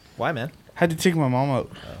 Why, man? Had to take my mom out.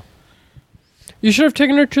 You should have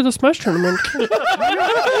taken her to the Smash tournament.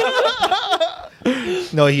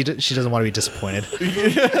 No, she doesn't want to be disappointed.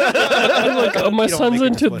 I'm like, oh, my You don't son's make her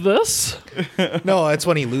into this? No, it's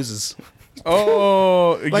when he loses.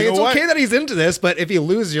 Oh, Like, you it's know what? okay that he's into this, but if he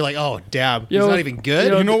loses, you're like, oh, damn, he's Yo, not even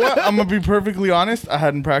good. yo, You know what? I'm gonna be perfectly honest. I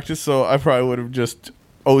hadn't practiced, so I probably would have just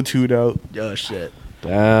O2'd out. Oh, shit.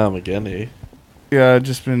 Damn, again, eh? Yeah,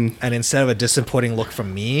 just been. And instead of a disappointing look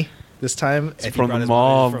from me, This time, if he from brought the his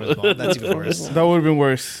mom. from his mom, that's even worse. That would have been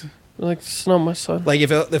worse. Like, it's not my son. Like if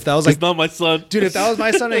that was like, It's not my son. dude, if that was my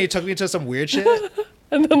son and he took me to some weird shit,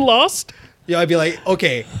 And then lost? yeah, I'd be like,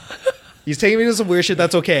 okay, he's taking me to some weird shit.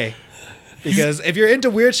 That's okay. Because if you're into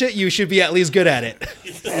weird shit, you should be at least good at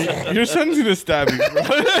it. Your son's gonna stab you, bro.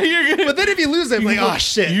 But then if you lose him, like, oh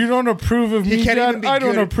shit. You don't approve of me, can't Dad. even be I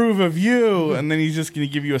don't good. approve of you. And then he's just gonna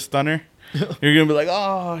give you a stunner. You're gonna be like,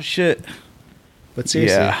 oh shit. But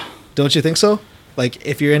seriously, Yeah. don't you think so? Like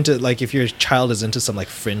if you're into, like if your child is into some like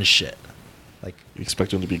fringe shit, like You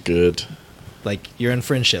expect him to be good. you're in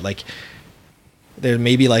fringe shit, like there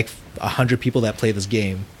may be like 100 people that play this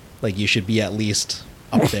game, like you should be at least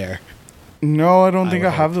up there. No, I don't think would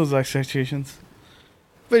I have those expectations.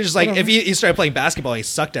 But it's just like if you started playing basketball, he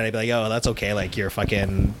sucked at it. I'd be like, oh, that's okay. Like you're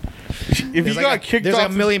fucking. If he There's like got kicked there's off,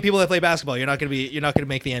 like a million people that play basketball. You're not gonna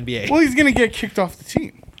make the NBA. well, he's gonna get kicked off the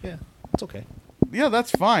team. Yeah, it's okay. Yeah, that's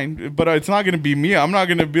fine, but it's not gonna be me. I'm not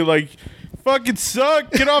gonna be like, fucking suck,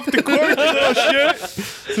 get off the court, you little shit.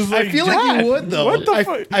 Just I feel like "Dad, you would though. What the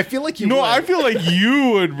fuck? I feel like you. No, would. I feel like you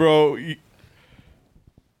would, bro.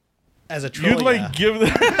 as a troll, You'd like yeah. give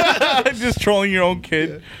the just trolling your own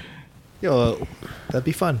kid. Yo, that'd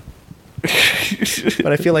be fun. But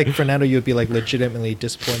I feel like Fernando, you'd be like legitimately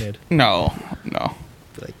disappointed. No. Be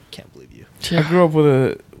like, can't believe you. I grew up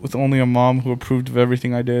with only a mom who approved of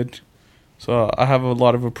everything I did, so I have a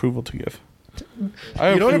lot of approval to give.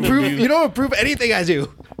 You don't approve. You don't approve anything I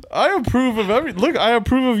do. I approve of every. Look, I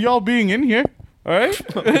approve of y'all being in here. All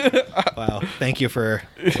right. Wow. Thank you for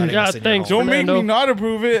letting Yeah, us in your thanks. home. Don't make me Fernando. not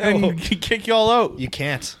approve it and No. kick y'all out. You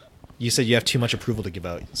can't. You said you have too much approval to give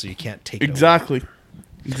out, so you can't take it away. Exactly. Do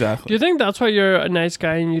Exactly. you think that's why you're a nice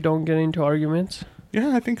guy and you don't get into arguments?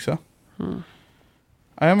 Yeah, I think so.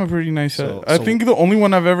 I am a pretty nice. So- I so- think the only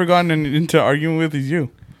one I've ever gotten into arguing with is you.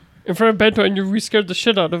 In front of Bento, and you scared the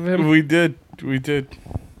shit out of him. We did. We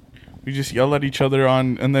just yell at each other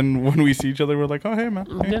and then when we see each other, we're like, oh hey man.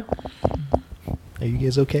 Hey. Yeah. Are you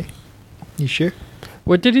guys okay? You sure?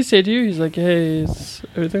 What did he say to you? He's like, hey, is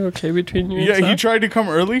everything okay between you? Yeah, and he Sam? tried to come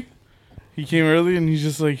early. He came early and he's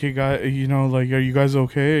just like, hey guy, you know, like, are you guys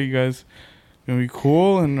okay? Are you guys gonna be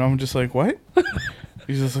cool? And I'm just like, what?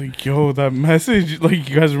 He's just like, yo, that message, like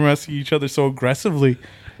you guys were messaging each other so aggressively.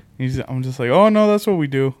 I'm just like, oh no, that's what we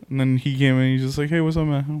do. And then he came in and he's just like, hey, what's up,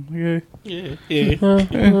 man? I'm like, hey.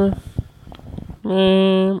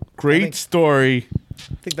 Great think- story.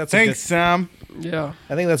 I think that's Thanks, Sam. Yeah.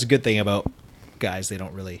 I think that's a good thing about guys. They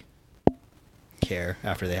don't really care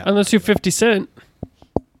after they have. Unless you're 50 Cent.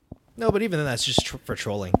 No, but even then, that's just for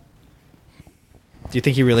trolling. Do you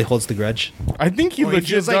think he really holds the grudge? I think he Or he legit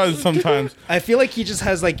feels like- does sometimes. I feel like he just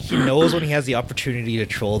has like he knows when he has the opportunity to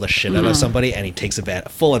troll the shit out of somebody, and he takes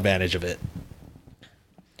full advantage of it.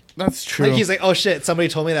 That's true. Like he's like, oh shit, somebody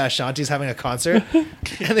told me that Ashanti's having a concert, and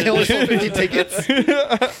they only sold 50 tickets.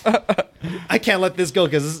 I can't let this go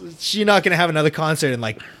because she's not gonna have another concert in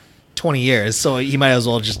like 20 years, so he might as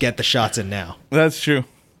well just get the shots in now. That's true.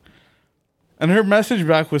 And her message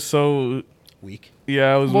back was so, Weak.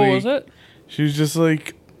 yeah, it was What weak. was it? She was just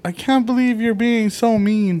like, I can't believe you're being so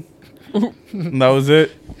mean. And that was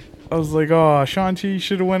it. I was like, oh, Shanti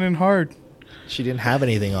should have went in hard. She didn't have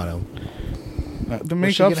anything on him. To Was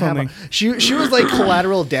make she up gonna have something. she was like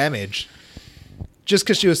collateral damage, just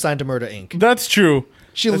because she was signed to Murder Inc. That's true.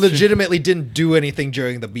 She That's true. legitimately didn't do anything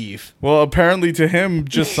during the beef. Well, apparently to him,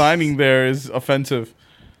 just signing there is offensive.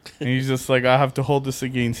 And he's just like, I have to hold this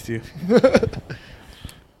against you.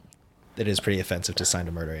 It is pretty offensive to sign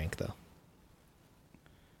to Murder Inc. though.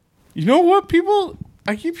 You know what, people?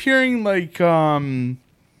 I keep hearing like certain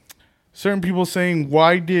people saying,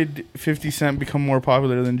 why did 50 Cent become more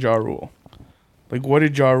popular than Ja Rule? Like, what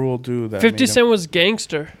did Ja Rule do that 50 made Cent was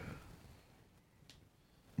gangster.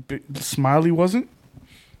 Smiley wasn't?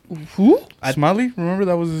 Who? Smiley? Remember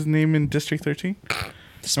that was his name in District 13?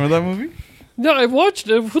 Remember that movie? No, I watched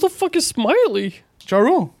it. Who the fuck is Smiley? Ja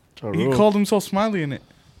Rule. Ja He Rule. called himself Smiley in it.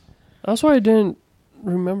 That's why I didn't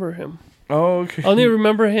remember him. Oh, okay. I only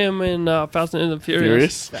remember him in Fast and the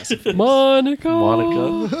Furious. Furious. Monica.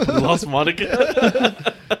 Monica. We lost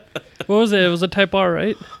Monica. What was it? It was a Type R,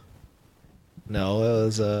 right? No, it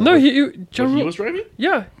was No, Ja What, he Rule. was driving?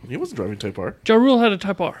 Yeah, He wasn't driving Type R. Ja Rule had a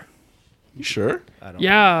Type R. You sure? I don't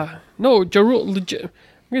Yeah. No, Ja Rule. Legit. I'm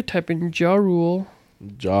gonna type in Ja Rule.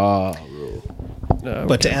 Ja Rule.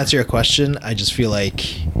 But to answer your question, I just feel like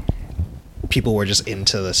people were just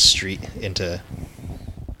into the street, into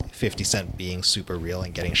 50 Cent being super real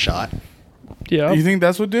and getting shot. Yeah. You think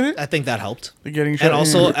that's what did it? I think that helped. The getting shot?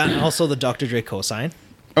 And also the Dr. Dre cosign.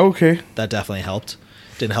 Okay. That definitely helped.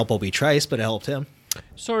 Didn't help Obi Trice, but it helped him.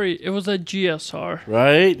 Sorry, it was a GSR.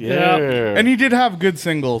 Right? Yeah. And he did have good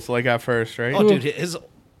singles, like at first, right? Oh, dude, his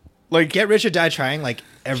like Get Rich or Die Trying, like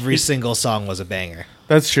every single song was a banger.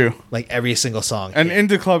 that's true. Like every single song. And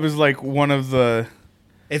Indie Club is like one of the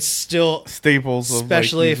it's still, staples,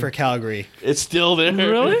 especially of, for like, Calgary. It's still there.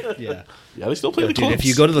 Really? Yeah. Yeah, they still play the Dude, clubs. if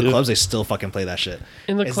you go to the Yeah. clubs, they still fucking play that shit.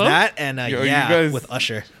 In the It's club? that and Yo, you yeah, guys- with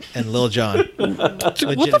Usher and Lil Jon. Dude,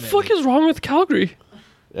 what the fuck is wrong with Calgary?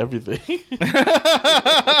 Everything.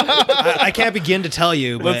 I can't begin to tell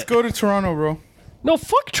you, but Let's go to Toronto, bro. No,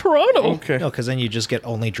 fuck Toronto. Okay. no, because then you just get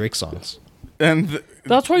only Drake songs. And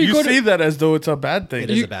That's why you go to- say that as though it's a bad thing. It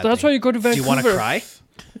is a bad That's thing. why you go to Do Vancouver. you want to cry?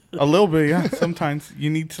 A little bit, yeah. Sometimes you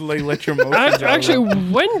need to like let your emotions out. Actually,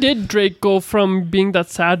 when did Drake go from being that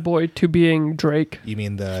sad boy to being Drake? You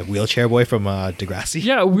mean the wheelchair boy from Degrassi?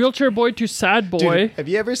 Yeah, wheelchair boy to sad boy. Dude, have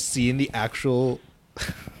you ever seen the actual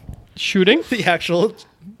Shooting?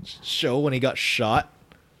 show when he got shot?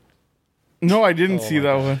 No, I didn't see my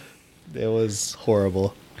that one. It was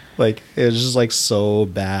horrible. Like it was just like so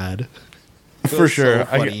bad. It For was sure. so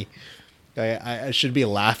funny. I should be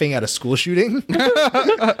laughing at a school shooting,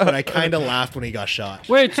 but I kind of laughed when he got shot.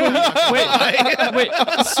 Wait, so wait.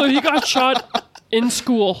 So he got shot in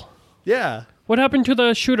school. Yeah, What happened to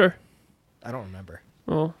the shooter? I don't remember.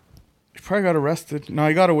 Oh. He probably got arrested. No,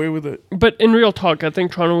 he got away with it. But in real talk, I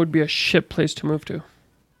think Toronto would be a shit place to move to.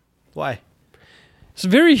 Why? It's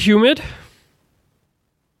very humid.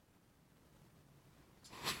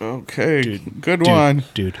 Okay, good one.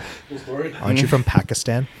 Dude. Aren't you from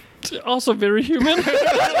Pakistan? It's also very humid.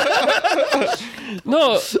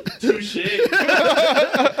 No.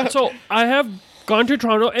 So I have gone to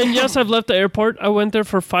Toronto, and yes, I've left the airport. I went there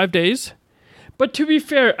for 5 days. But to be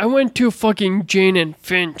fair, I went to fucking Jane and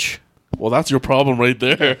Finch. Well, that's your problem right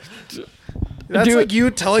there. That's Dude. like you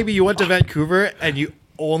telling me you went to Vancouver and you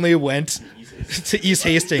only went to East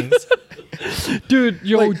Hastings. Dude,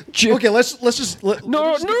 yo, Like, okay, let's just let No.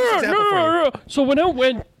 me just give an example for you. So when I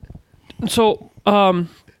went,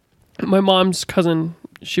 my mom's cousin,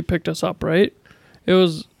 she picked us up, right? It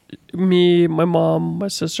was me, my mom, my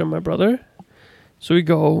sister, and my brother. So we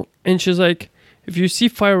go, and she's like, if you see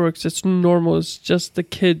fireworks, it's normal. It's just the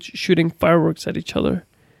kids shooting fireworks at each other.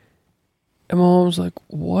 And my mom's like,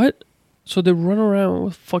 what? So they run around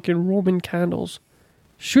with fucking Roman candles,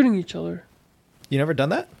 shooting each other. You never done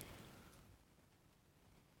that?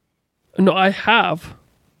 No, I have.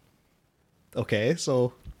 Okay,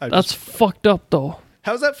 so That's fucked up, though.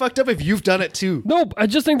 how's that fucked up if you've done it too? No, I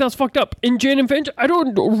just think that's fucked up. In Jane and Finch, I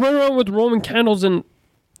don't run around with Roman candles in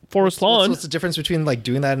Forest Lawn. What's the difference between like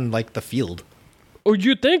doing that in like the field? Or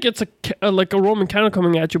you think it's like a Roman candle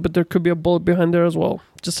coming at you, but there could be a bullet behind there as well.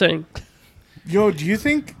 Just saying. Yo, do you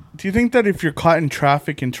think that if you're caught in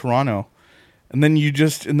traffic in Toronto, and then you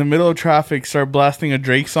just in the middle of traffic start blasting a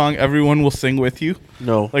Drake song, everyone will sing with you?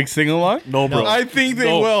 No. Like sing along? No, bro. I think they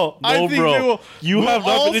No. will. I No, think bro. they will. You We'll have not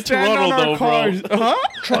all been in stand Toronto, on our though, bro. cars.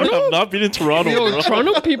 Huh? I have not been in Toronto, Yo, bro.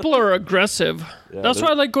 Toronto people are aggressive. That's they're-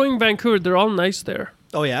 why I like going Vancouver. They're all nice there.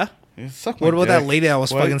 Oh yeah. Yeah, suck my What about that dick. lady that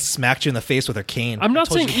almost What? fucking smacked you in the face with her cane? I'm not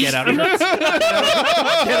Told saying you to East. get out I'm of not,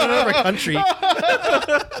 get out of our country.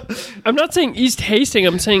 I'm not saying East Hastings.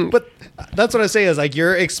 I'm saying. But that's what I say is like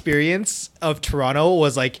your experience of Toronto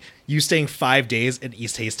was like you staying 5 days in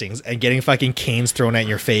East Hastings and getting fucking canes thrown at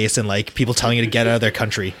your face and like people telling you to get out of their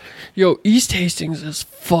country. Yo, East Hastings is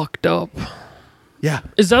fucked up. Yeah.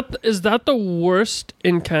 Is that the worst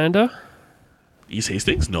in Canada? East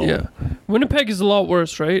Hastings? No. Yeah. Winnipeg is a lot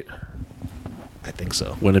worse, right? I think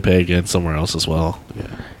so. Winnipeg and somewhere else as well.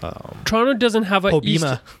 Yeah. Toronto doesn't have a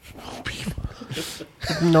Hobima. East.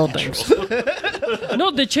 No thanks. No,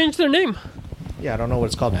 they changed their name. Yeah, I don't know what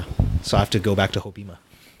it's called now. So I have to go back to Hobima.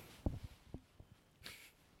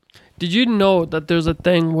 Did you know that there's a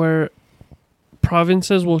thing where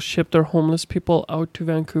provinces will ship their homeless people out to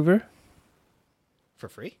Vancouver? For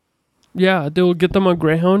free? Yeah, they will get them a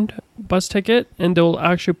Greyhound bus ticket, and they will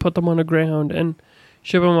actually put them on a Greyhound and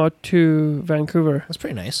ship them out to Vancouver. That's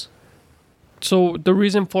pretty nice. So the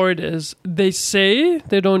reason for it is they say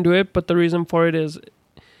they don't do it, but the reason for it is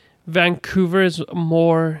Vancouver is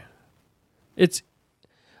more. It's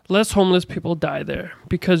less homeless people die there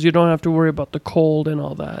because you don't have to worry about the cold and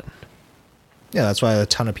all that. Yeah, that's why a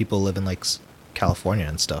ton of people live in like California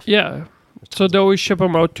and stuff. Yeah, so they always ship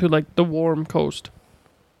them out to like the warm coast.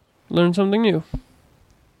 Learn something new.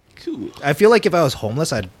 Cool. I feel like if I was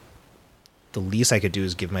homeless, the least I could do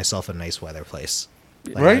is give myself a nice weather place.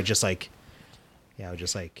 Like, Right? I would just like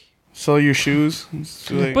Sell your shoes. It's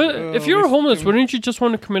like, But oh, if you're we- homeless, wouldn't you just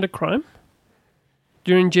want to commit a crime?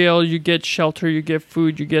 You're in jail, you get shelter, you get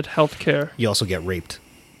food, you get health care. you also get raped.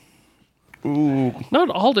 Ooh, Not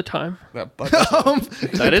all the time. that butt.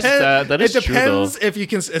 That is It true though. depends if you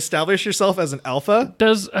can establish yourself as an alpha.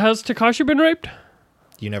 Has Takashi been raped?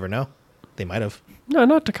 You never know. They might have. No,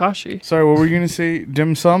 not Takashi. Sorry, what were you gonna say?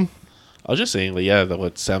 Dim sum. I was just saying, like, that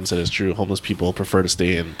what Sam said is true. Homeless people prefer to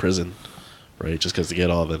stay in prison, right? Just because they get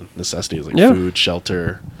all the necessities like Yeah. food,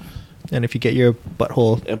 shelter, And if you get your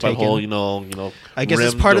butthole and taken, butthole. You know. I guess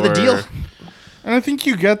it's rimmed part of the or- deal. And I think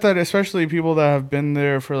you get that, especially people that have been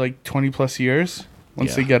there for like 20 plus years.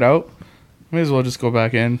 Once they Yeah. get out, may as well just go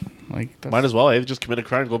back in. Like, that's, Might as well. Just commit a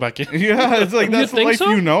crime and go back in. yeah, it's like You that's the think life so?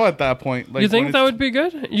 you know at that point. Like, You when think that it's- would be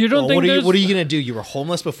good? You don't Well, think there's... what are you gonna do? You were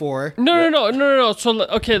homeless before. No. So,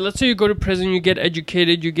 okay, let's say you go to prison, you get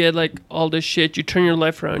educated, you get, like, all this shit, you turn your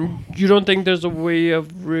life around. You don't think there's a way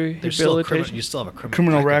of There's still rehabilitation? you still have a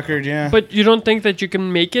criminal record? Yeah, But you don't think that you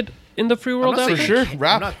can make it in the free world not after? saying sure. you can't-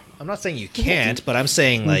 Rap. I'm not saying you can't, but I'm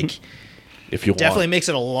saying like If you definitely want makes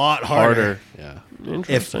it a lot harder. Yeah.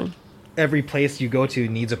 Interesting. Every place you go to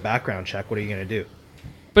needs a background check. What are you gonna do?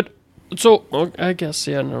 But, so, I guess,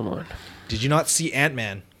 yeah, never mind. Did you not see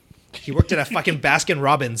Ant-Man? He worked at a fucking Baskin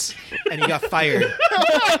Robbins and he got fired.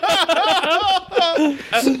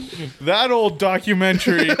 that old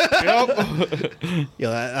documentary. Yep, Yeah,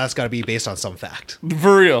 that's got to be based on some fact.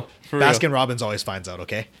 for real. For real. Baskin Robbins always finds out.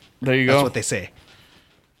 Okay, There you that's go. what they say.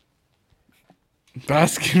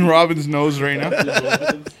 Baskin Robbins knows right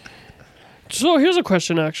now. So, here's a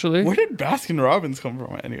question, actually. Where did Baskin Robbins come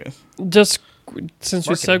from, anyways? Just since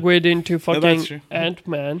we Marketing. segued into that's true. fucking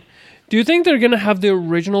Ant-Man, do you think they're going to have the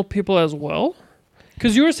original people as well?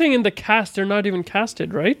 Because you were saying in the cast, they're not even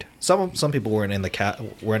casted, right? Some people weren't in the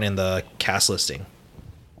cast listing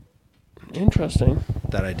Interesting.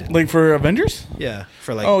 that I did. Like for Avengers? Yeah,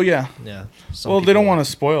 for like. Oh yeah. yeah. Well, they don't want to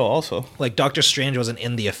spoil. Also, Like Doctor Strange wasn't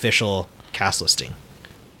in the official cast listing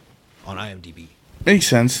on IMDb, makes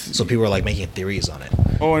sense. so people were like making theories on it.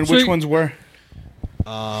 Oh, and So which you- ones were?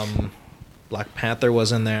 Black Panther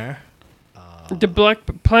was in there. The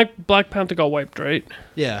Black Panther got wiped, right?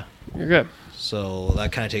 Yeah. You're good. So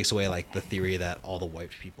that kind of takes away like the theory that all the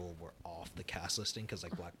wiped people were off the cast listing because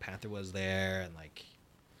like Black Panther was there and like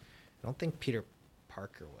I don't think Peter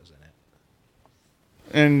Parker was in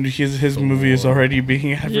it. And his movie is already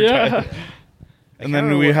being advertised. Yeah. And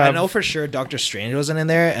then we I have know for sure Doctor Strange wasn't in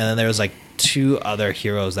there, and then there was like 2 other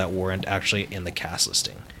heroes that weren't actually in the cast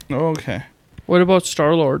listing. Oh, okay. What about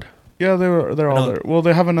Star-Lord? Yeah, they're all No. there. Well,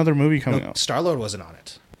 they have another movie coming No, out. Star Lord wasn't on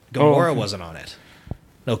it. Oh, Gamora okay. wasn't on it.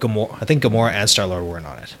 No, Gamora. I think Gamora and Star Lord weren't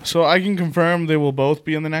on it. So I can confirm they will both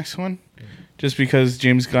be in the next one. Just because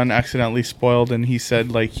James Gunn accidentally spoiled and he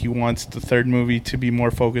said like he wants the third movie to be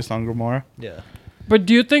more focused on Gamora. Yeah. But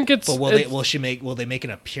do you think it's... But it's- will they make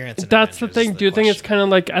an appearance? In that's the Avengers thing. is Do you think it's question. kind of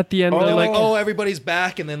like at the end? Oh, they're They're like, like, oh, everybody's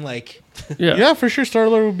back, and then like, yeah. Yeah, for sure.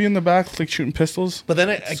 Star-Lord will be in the back like shooting pistols. but then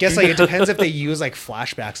I guess like it depends if they use like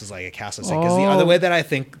flashbacks as like a cast listing. Because the other Oh. way that I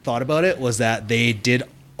thought about it was that they did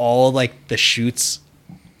all like the shoots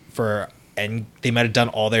for they might have done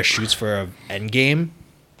all their shoots for Endgame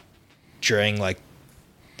during like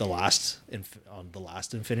the last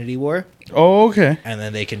Infinity War, Oh, okay. and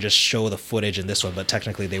then they can just show the footage in this one. But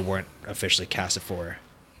technically, they weren't officially casted for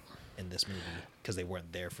in this movie because they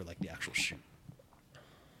weren't there for like the actual shoot.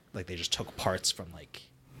 Like they just took parts from like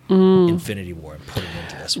Infinity War and put it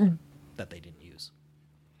into this one that they didn't use.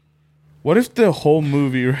 What if the whole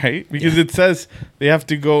movie, right? Because it says they have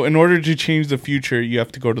to go in order to change the future, you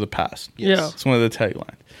have to go to the past. Yeah. That's one of the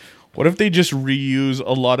taglines. What if they just reuse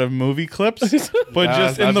a lot of movie clips, but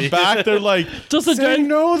just in that'd the be- back they're like, Just a "Say giant-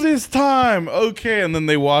 no this time, okay," and then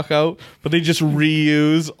they walk out, but they just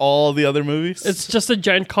reuse all the other movies. It's just a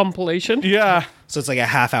giant compilation. yeah, So it's like a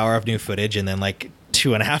half hour of new footage and then like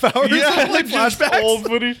 2.5 hours yeah, of like just flashbacks. old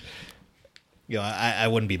footage. You know, I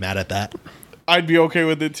wouldn't be mad at that. I'd be okay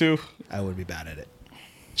with it too. I would be bad at it.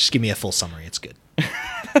 Just give me a full summary. It's good.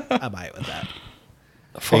 I'm alright with that.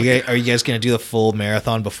 Are you guys gonna do the full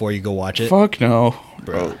marathon before you go watch it, Fuck no.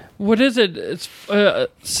 bro? What is it? It's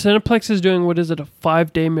Cineplex is doing. What is it? A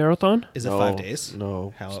 5-day marathon? Is it No, 5 days?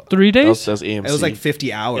 No. How? 3 days? That's AMC. It was like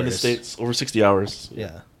 50 hours. in the States, over 60 hours.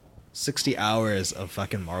 Yeah, 60 hours of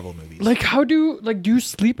fucking Marvel movies. Like, how do you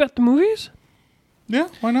sleep at the movies? Yeah,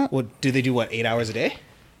 why not? what do they do? What 8 hours a day?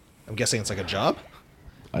 I'm guessing it's like a job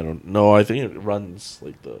I don't know. I think it runs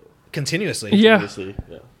like the continuously. Yeah. previously,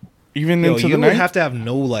 yeah. Even Yo, into you the would night. have to have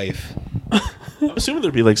no life. I'm assuming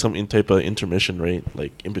there'd be like some type of intermission, right?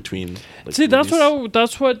 Like in between. Like, See, that's movies.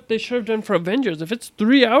 that's what they should have done for Avengers. If it's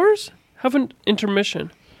 3 hours, have an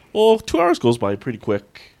intermission. Well, 2 hours goes by pretty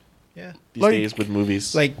quick Yeah. these Like- days with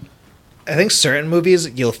movies. Like, I think certain movies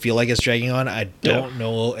you'll feel like it's dragging on. I don't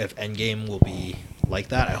know if Endgame will be like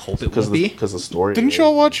that. I hope it will be. Because the story. Didn't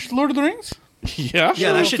y'all watch Lord of the Rings? Yeah.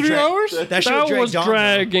 Yeah, that shit 3 hours? That shit That dragged was on, though.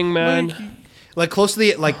 dragging, man. Like close to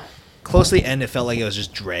the end, it felt like it was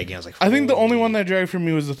just dragging. I was like, I think the only holy- one that dragged for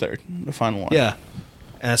me was the final one. Yeah,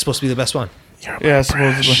 and it's supposed to be the best one. Yeah,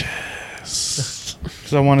 supposedly.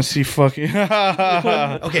 Because I want to see fucking.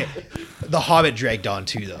 Okay, The Hobbit dragged on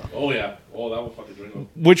too, though. Oh yeah. Oh, that one fucking drink.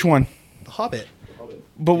 Which one? The Hobbit.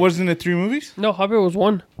 But wasn't it 3 movies? No, Hobbit was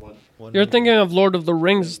one. One You're movie. thinking of Lord of the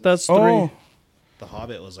Rings. That's 3. Oh. The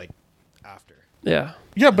Hobbit was like after Yeah.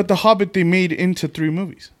 Yeah, but The Hobbit they made into 3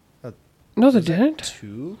 movies. No, they didn't.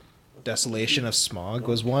 2. Desolation of Smog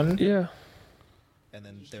was 1, Yeah. and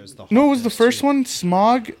then there was the. No, it Hobbit was the was first 2. one,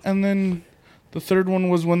 Smog, and then the third one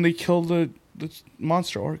was when they killed the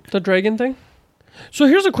monster orc. The dragon thing? So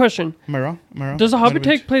here's a question. Am I wrong? Does The Hobbit Might have been-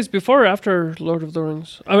 take place before or after Lord of the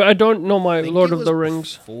Rings? I don't know my I think Lord it of was the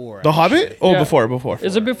Rings. before, The Hobbit? actually. Oh, Yeah. before.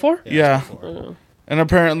 Is it before? Yeah. it's before. And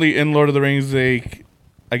apparently in Lord of the Rings they,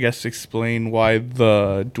 I guess, explain why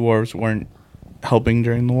the dwarves weren't helping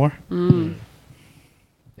during the war.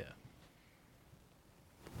 Yeah.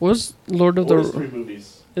 Was Lord of the...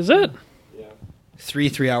 movies. Is it? Yeah. 3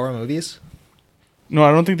 3-hour movies. No,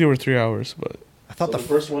 I don't think they were 3 hours, but I thought So the the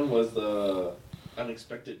first one was the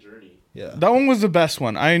Unexpected Journey. yeah that one was the best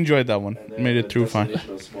one. I enjoyed that one. And then Made it the through fine.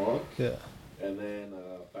 Destination of Smog, yeah and then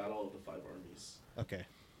Battle of the Five Armies. okay.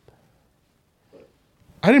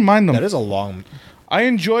 I didn't mind them. That is a long. I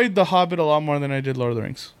enjoyed The Hobbit a lot more than I did Lord of the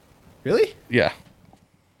Rings. Really? Yeah.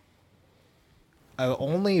 I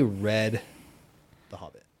only read The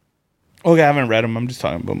Hobbit. Okay, I haven't read them. I'm just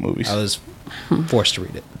talking about movies. I was forced to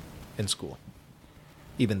read it in school.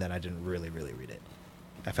 Even then, I didn't really read it.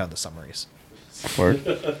 I found the summaries. Word.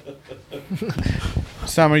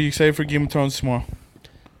 Sam, are you excited for Game of Thrones tomorrow?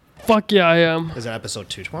 Fuck yeah, I am. Is that episode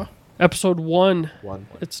 2 tomorrow? Episode 1. One.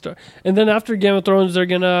 And then after Game of Thrones, they're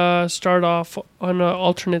gonna start off on an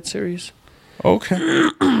alternate series. Okay.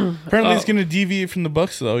 Apparently, it's gonna deviate from the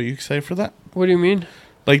books, though. You excited for that? What do you mean?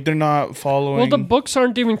 Like they're not following. Well, the books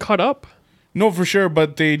aren't even caught up. No, for sure,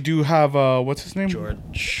 but they do have what's his name?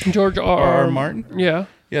 George R. R. Martin. Yeah.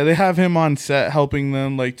 Yeah, they have him on set helping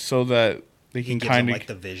them, like so that they He can gives kind him, of like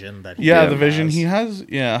the vision that he yeah, Yeah. the vision he has.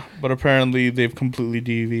 Yeah, but apparently they've completely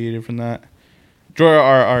deviated from that. George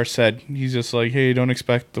R. said he's just like, hey, don't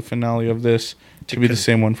expect the finale of this to be the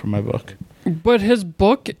same one from my book. But his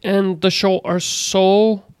book and the show are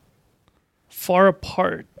so far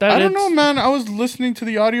apart that I don't it's- know, man. I was listening to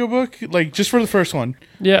the audiobook, like just for the first one.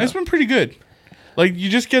 Yeah. It's been pretty good. Like you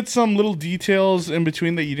just get some little details in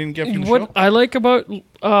between that you didn't get from the What show. I like about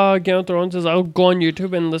Game of Thrones is I'll go on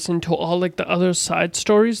YouTube and listen to all like the other side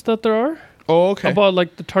stories that there are Oh, okay. about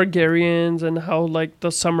like the Targaryens and how like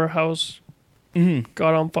the summer house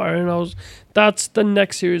got on fire, and that's the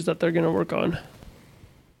next series that they're gonna work on.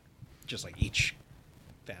 just like each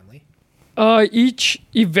family. Each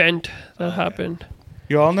event that happened.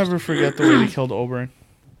 Yo, I'll never forget the way they killed Oberyn.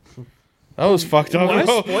 That was fucked up, Why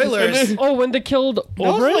bro. spoilers? Oh, when they killed That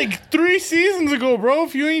was Oberyn? like 3 seasons ago, bro.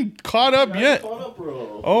 If you ain't caught up yet.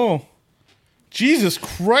 bro. Oh. Jesus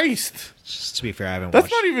Christ. Just to be fair, I haven't That's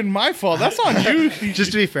watched. not even my fault. That's on you.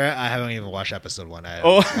 Just to be fair, I haven't even watched episode 1. I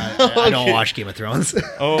Oh, don't okay. watch Game of Thrones.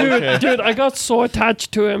 Oh, okay. Dude, I got so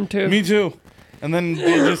attached to him too. Me too. And then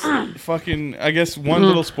they just fucking, I guess one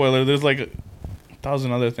little spoiler, there's like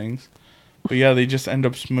 1,000 other things. But yeah, they just end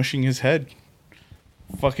up smushing his head.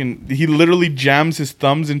 Fucking, he literally jams his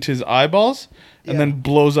thumbs into his eyeballs and Yeah. then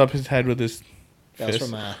blows up his head with his That was fist.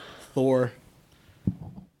 from Thor.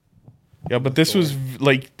 Yeah, but this was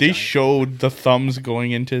like they showed the thumbs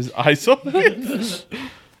going into his eye socket,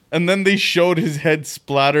 and then they showed his head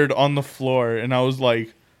splattered on the floor, and I was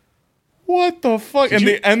like, "What the fuck?" And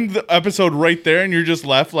they end the episode right there, and you're just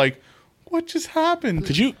left like, "What just happened?"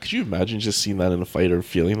 Could you imagine just seeing that in a fight or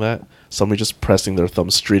feeling that somebody just pressing their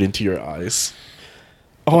thumb straight into your eyes?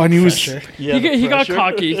 Oh, and he was, he got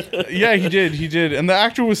cocky. yeah, he did, and the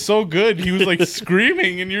actor was so good. He was like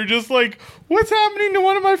screaming, and you're just like, "What's happening to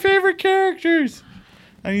one of my favorite characters?"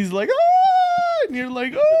 And he's like, "Ah!" and you're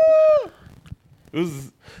like, "Ah!" It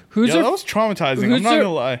was. Who's Yeah, your that was traumatizing. I'm not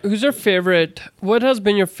gonna lie. Who's your favorite? What has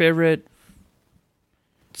been your favorite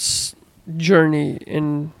journey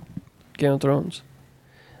in Game of Thrones?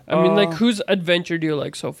 I mean, like, whose adventure do you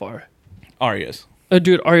like so far? Arya's.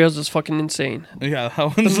 Dude, Arya's is fucking insane. Yeah, that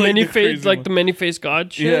The one's like many the crazy face, like one. the many face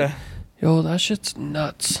god shit. Yeah, Yo, that shit's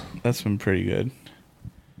nuts. that's been pretty good.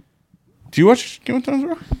 Do you watch Game of Thrones,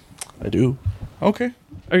 bro? I do. Okay.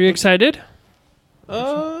 Are you excited?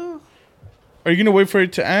 Are you gonna wait for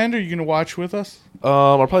it to end, or are you gonna watch with us?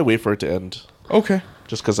 I'll probably wait for it to end, Okay.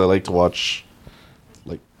 just because I like to watch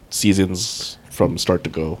like seasons from start to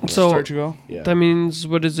go. So Start to go. Yeah, that means,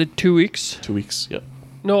 what is it, 2 weeks? 2 weeks. Yeah,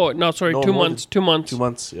 No, sorry, No, 2 more months. 2 months. 2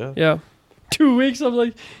 months. Yeah, Yeah. 2 weeks, I'm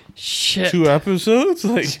like, shit. 2 episodes,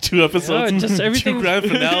 like, 2 episodes. Yeah, just everything. 2 grand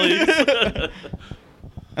finale.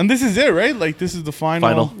 and this is it, right? Like, this is the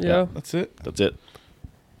final. Yeah. That's it. That's it.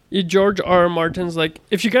 George R. R. Martin's like,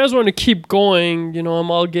 if you guys want to keep going,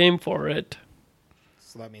 I'm all game for it.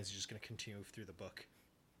 So that means you're just going to continue through the book.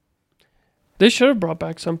 They should have brought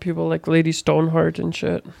back some people like Lady Stoneheart and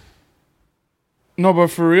shit. No, but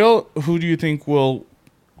for real, who do you think will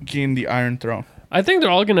gain the Iron Throne? I think they're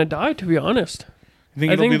all gonna die, to be honest. You think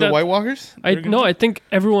I it'll think be the that- White Walkers? I think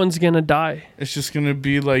everyone's gonna die. It's just gonna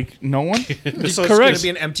be like no one. So it's going Correct. to be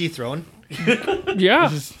an empty throne. Yeah.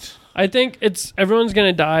 Just- I think everyone's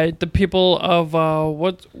gonna die. The people of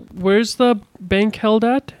where's the bank held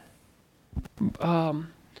at?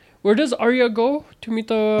 Where does Arya go to meet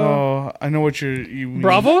the oh, I know what you mean.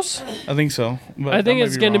 Bravos? I think so. But I think that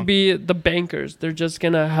it's might gonna wrong. be the bankers. They're just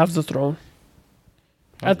gonna have the throne.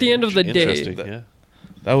 At the end of the day, Interesting. Yeah,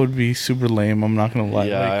 That would be super lame. I'm not gonna lie.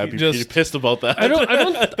 yeah. Like, I'd be just, pretty pissed about that. I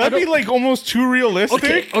don't. that'd be like almost too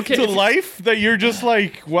realistic Okay, to if- life that you're just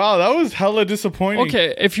like, wow, that was hella disappointing.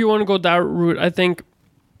 Okay, if you want to go that route, I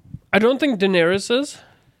don't think Daenerys is,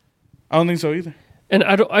 I don't think so either. and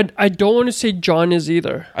I don't want to say Jon is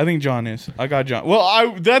either. I think John is. I got John.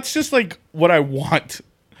 Well, that's just like what I want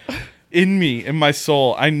in me, in my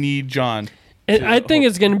soul. I need John. And I think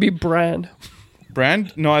it's gonna be Bran.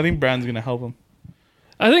 Brand? No, I think Brand's gonna help him.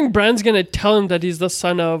 I think Bran's gonna tell him that he's the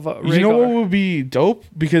son of Rhaegar. You know what would be dope?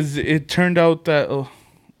 Because it turned out that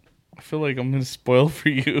I feel like I'm gonna spoil for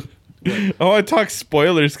you. I want to talk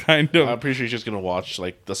spoilers, kind of. I'm pretty sure you're just gonna watch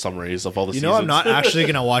like the summaries of all the You seasons. know I'm not actually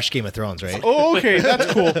going to watch Game of Thrones, right? Oh, okay,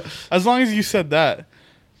 that's cool. As long as you said that.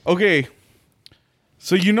 Okay.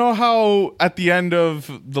 So you know how at the end of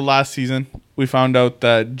the last season we found out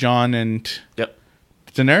that Jon and Yep.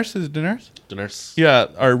 Daenerys, is it Daenerys? Daenerys. Yeah,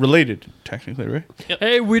 are related technically, right?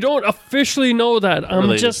 Hey, we don't officially know that. I'm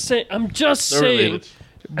Related. just saying. I'm just They're saying. related.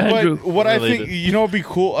 Andrew. But what I think, Related. you know, would be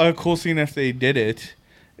cool. A cool scene if they did it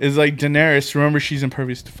is like Daenerys. Remember, she's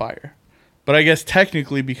impervious to fire. But I guess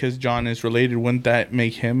technically, because Jon is related, wouldn't that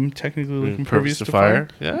make him technically like impervious to fire?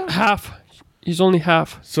 Yeah. Half. He's only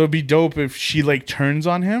half. So it'd be dope if she like turns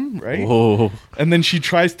on him, right? Whoa. And then she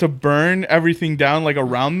tries to burn everything down like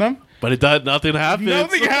around them. But nothing happens.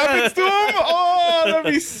 Nothing happens to him. Oh,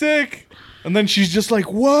 that'd be sick. And then she's just like,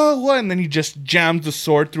 whoa, what? And then he just jams the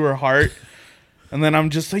sword through her heart. And then I'm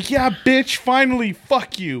just like, yeah, bitch, finally,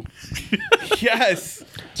 fuck you. Yes.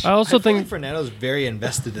 I also think. Fernando's very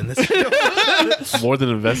invested in this. More than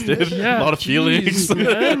invested. Yeah, A lot of feelings. jeez,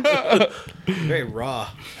 man. Very raw.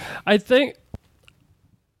 I think.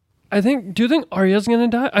 Do you think Arya's gonna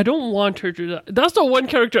die? I don't want her to die. That's the one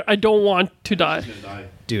character I don't want to die.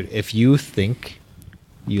 Dude, if you think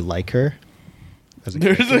you like her as a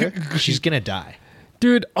There's character, she's going to die.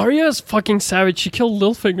 Dude, Arya is fucking savage. She killed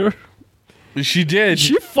Littlefinger. She did.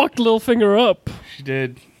 She fucked Littlefinger up. She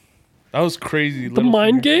did. That was crazy. The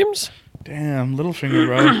mind games? Damn, Littlefinger,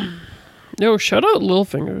 bro. Yo, shout out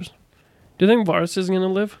Littlefingers. Do you think Varys is gonna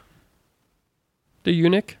live? The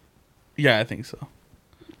eunuch? Yeah, I think so.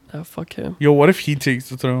 Ah, fuck him. Yo, what if he takes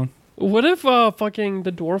the throne? What if fucking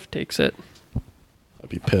the dwarf takes it? I'd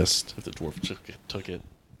be pissed if the dwarf took it.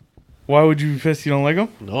 Why would you be pissed? You don't like him?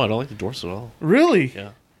 No, I don't like the dwarfs at all. Really?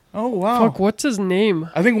 Yeah. Oh, wow. Fuck, what's his name?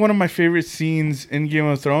 I think one of my favorite scenes in Game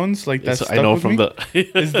of Thrones, like that's I know from the.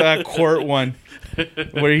 is that court one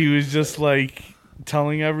where he was just like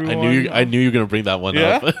telling everyone. I knew you were gonna bring that one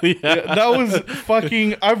Yeah? up. Yeah, that was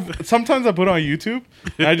fucking. Sometimes I put it on YouTube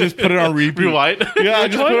and I just put it on repeat. Rewind. Yeah, I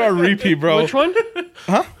just one? put it on repeat, bro. Which one?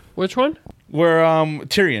 Huh? Which one? Where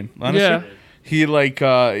Tyrion, Lannister, Yeah. he like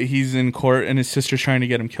he's in court and his sister's trying to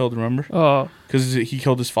get him killed. Remember? Oh. Because he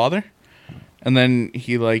killed his father, and then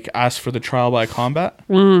he like asked for the trial by combat,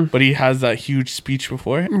 but he has that huge speech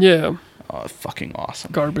before it. Yeah. Oh, fucking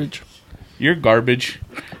awesome! Garbage. You're garbage.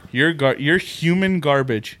 You're human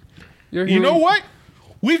garbage. You're You know human- what?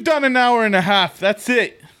 We've done an hour and a half. That's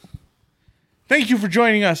it. Thank you for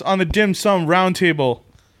joining us on the Dim Sum Roundtable.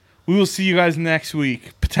 We will see you guys next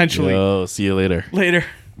week, potentially. Yo, see you later. Later.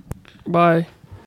 Bye.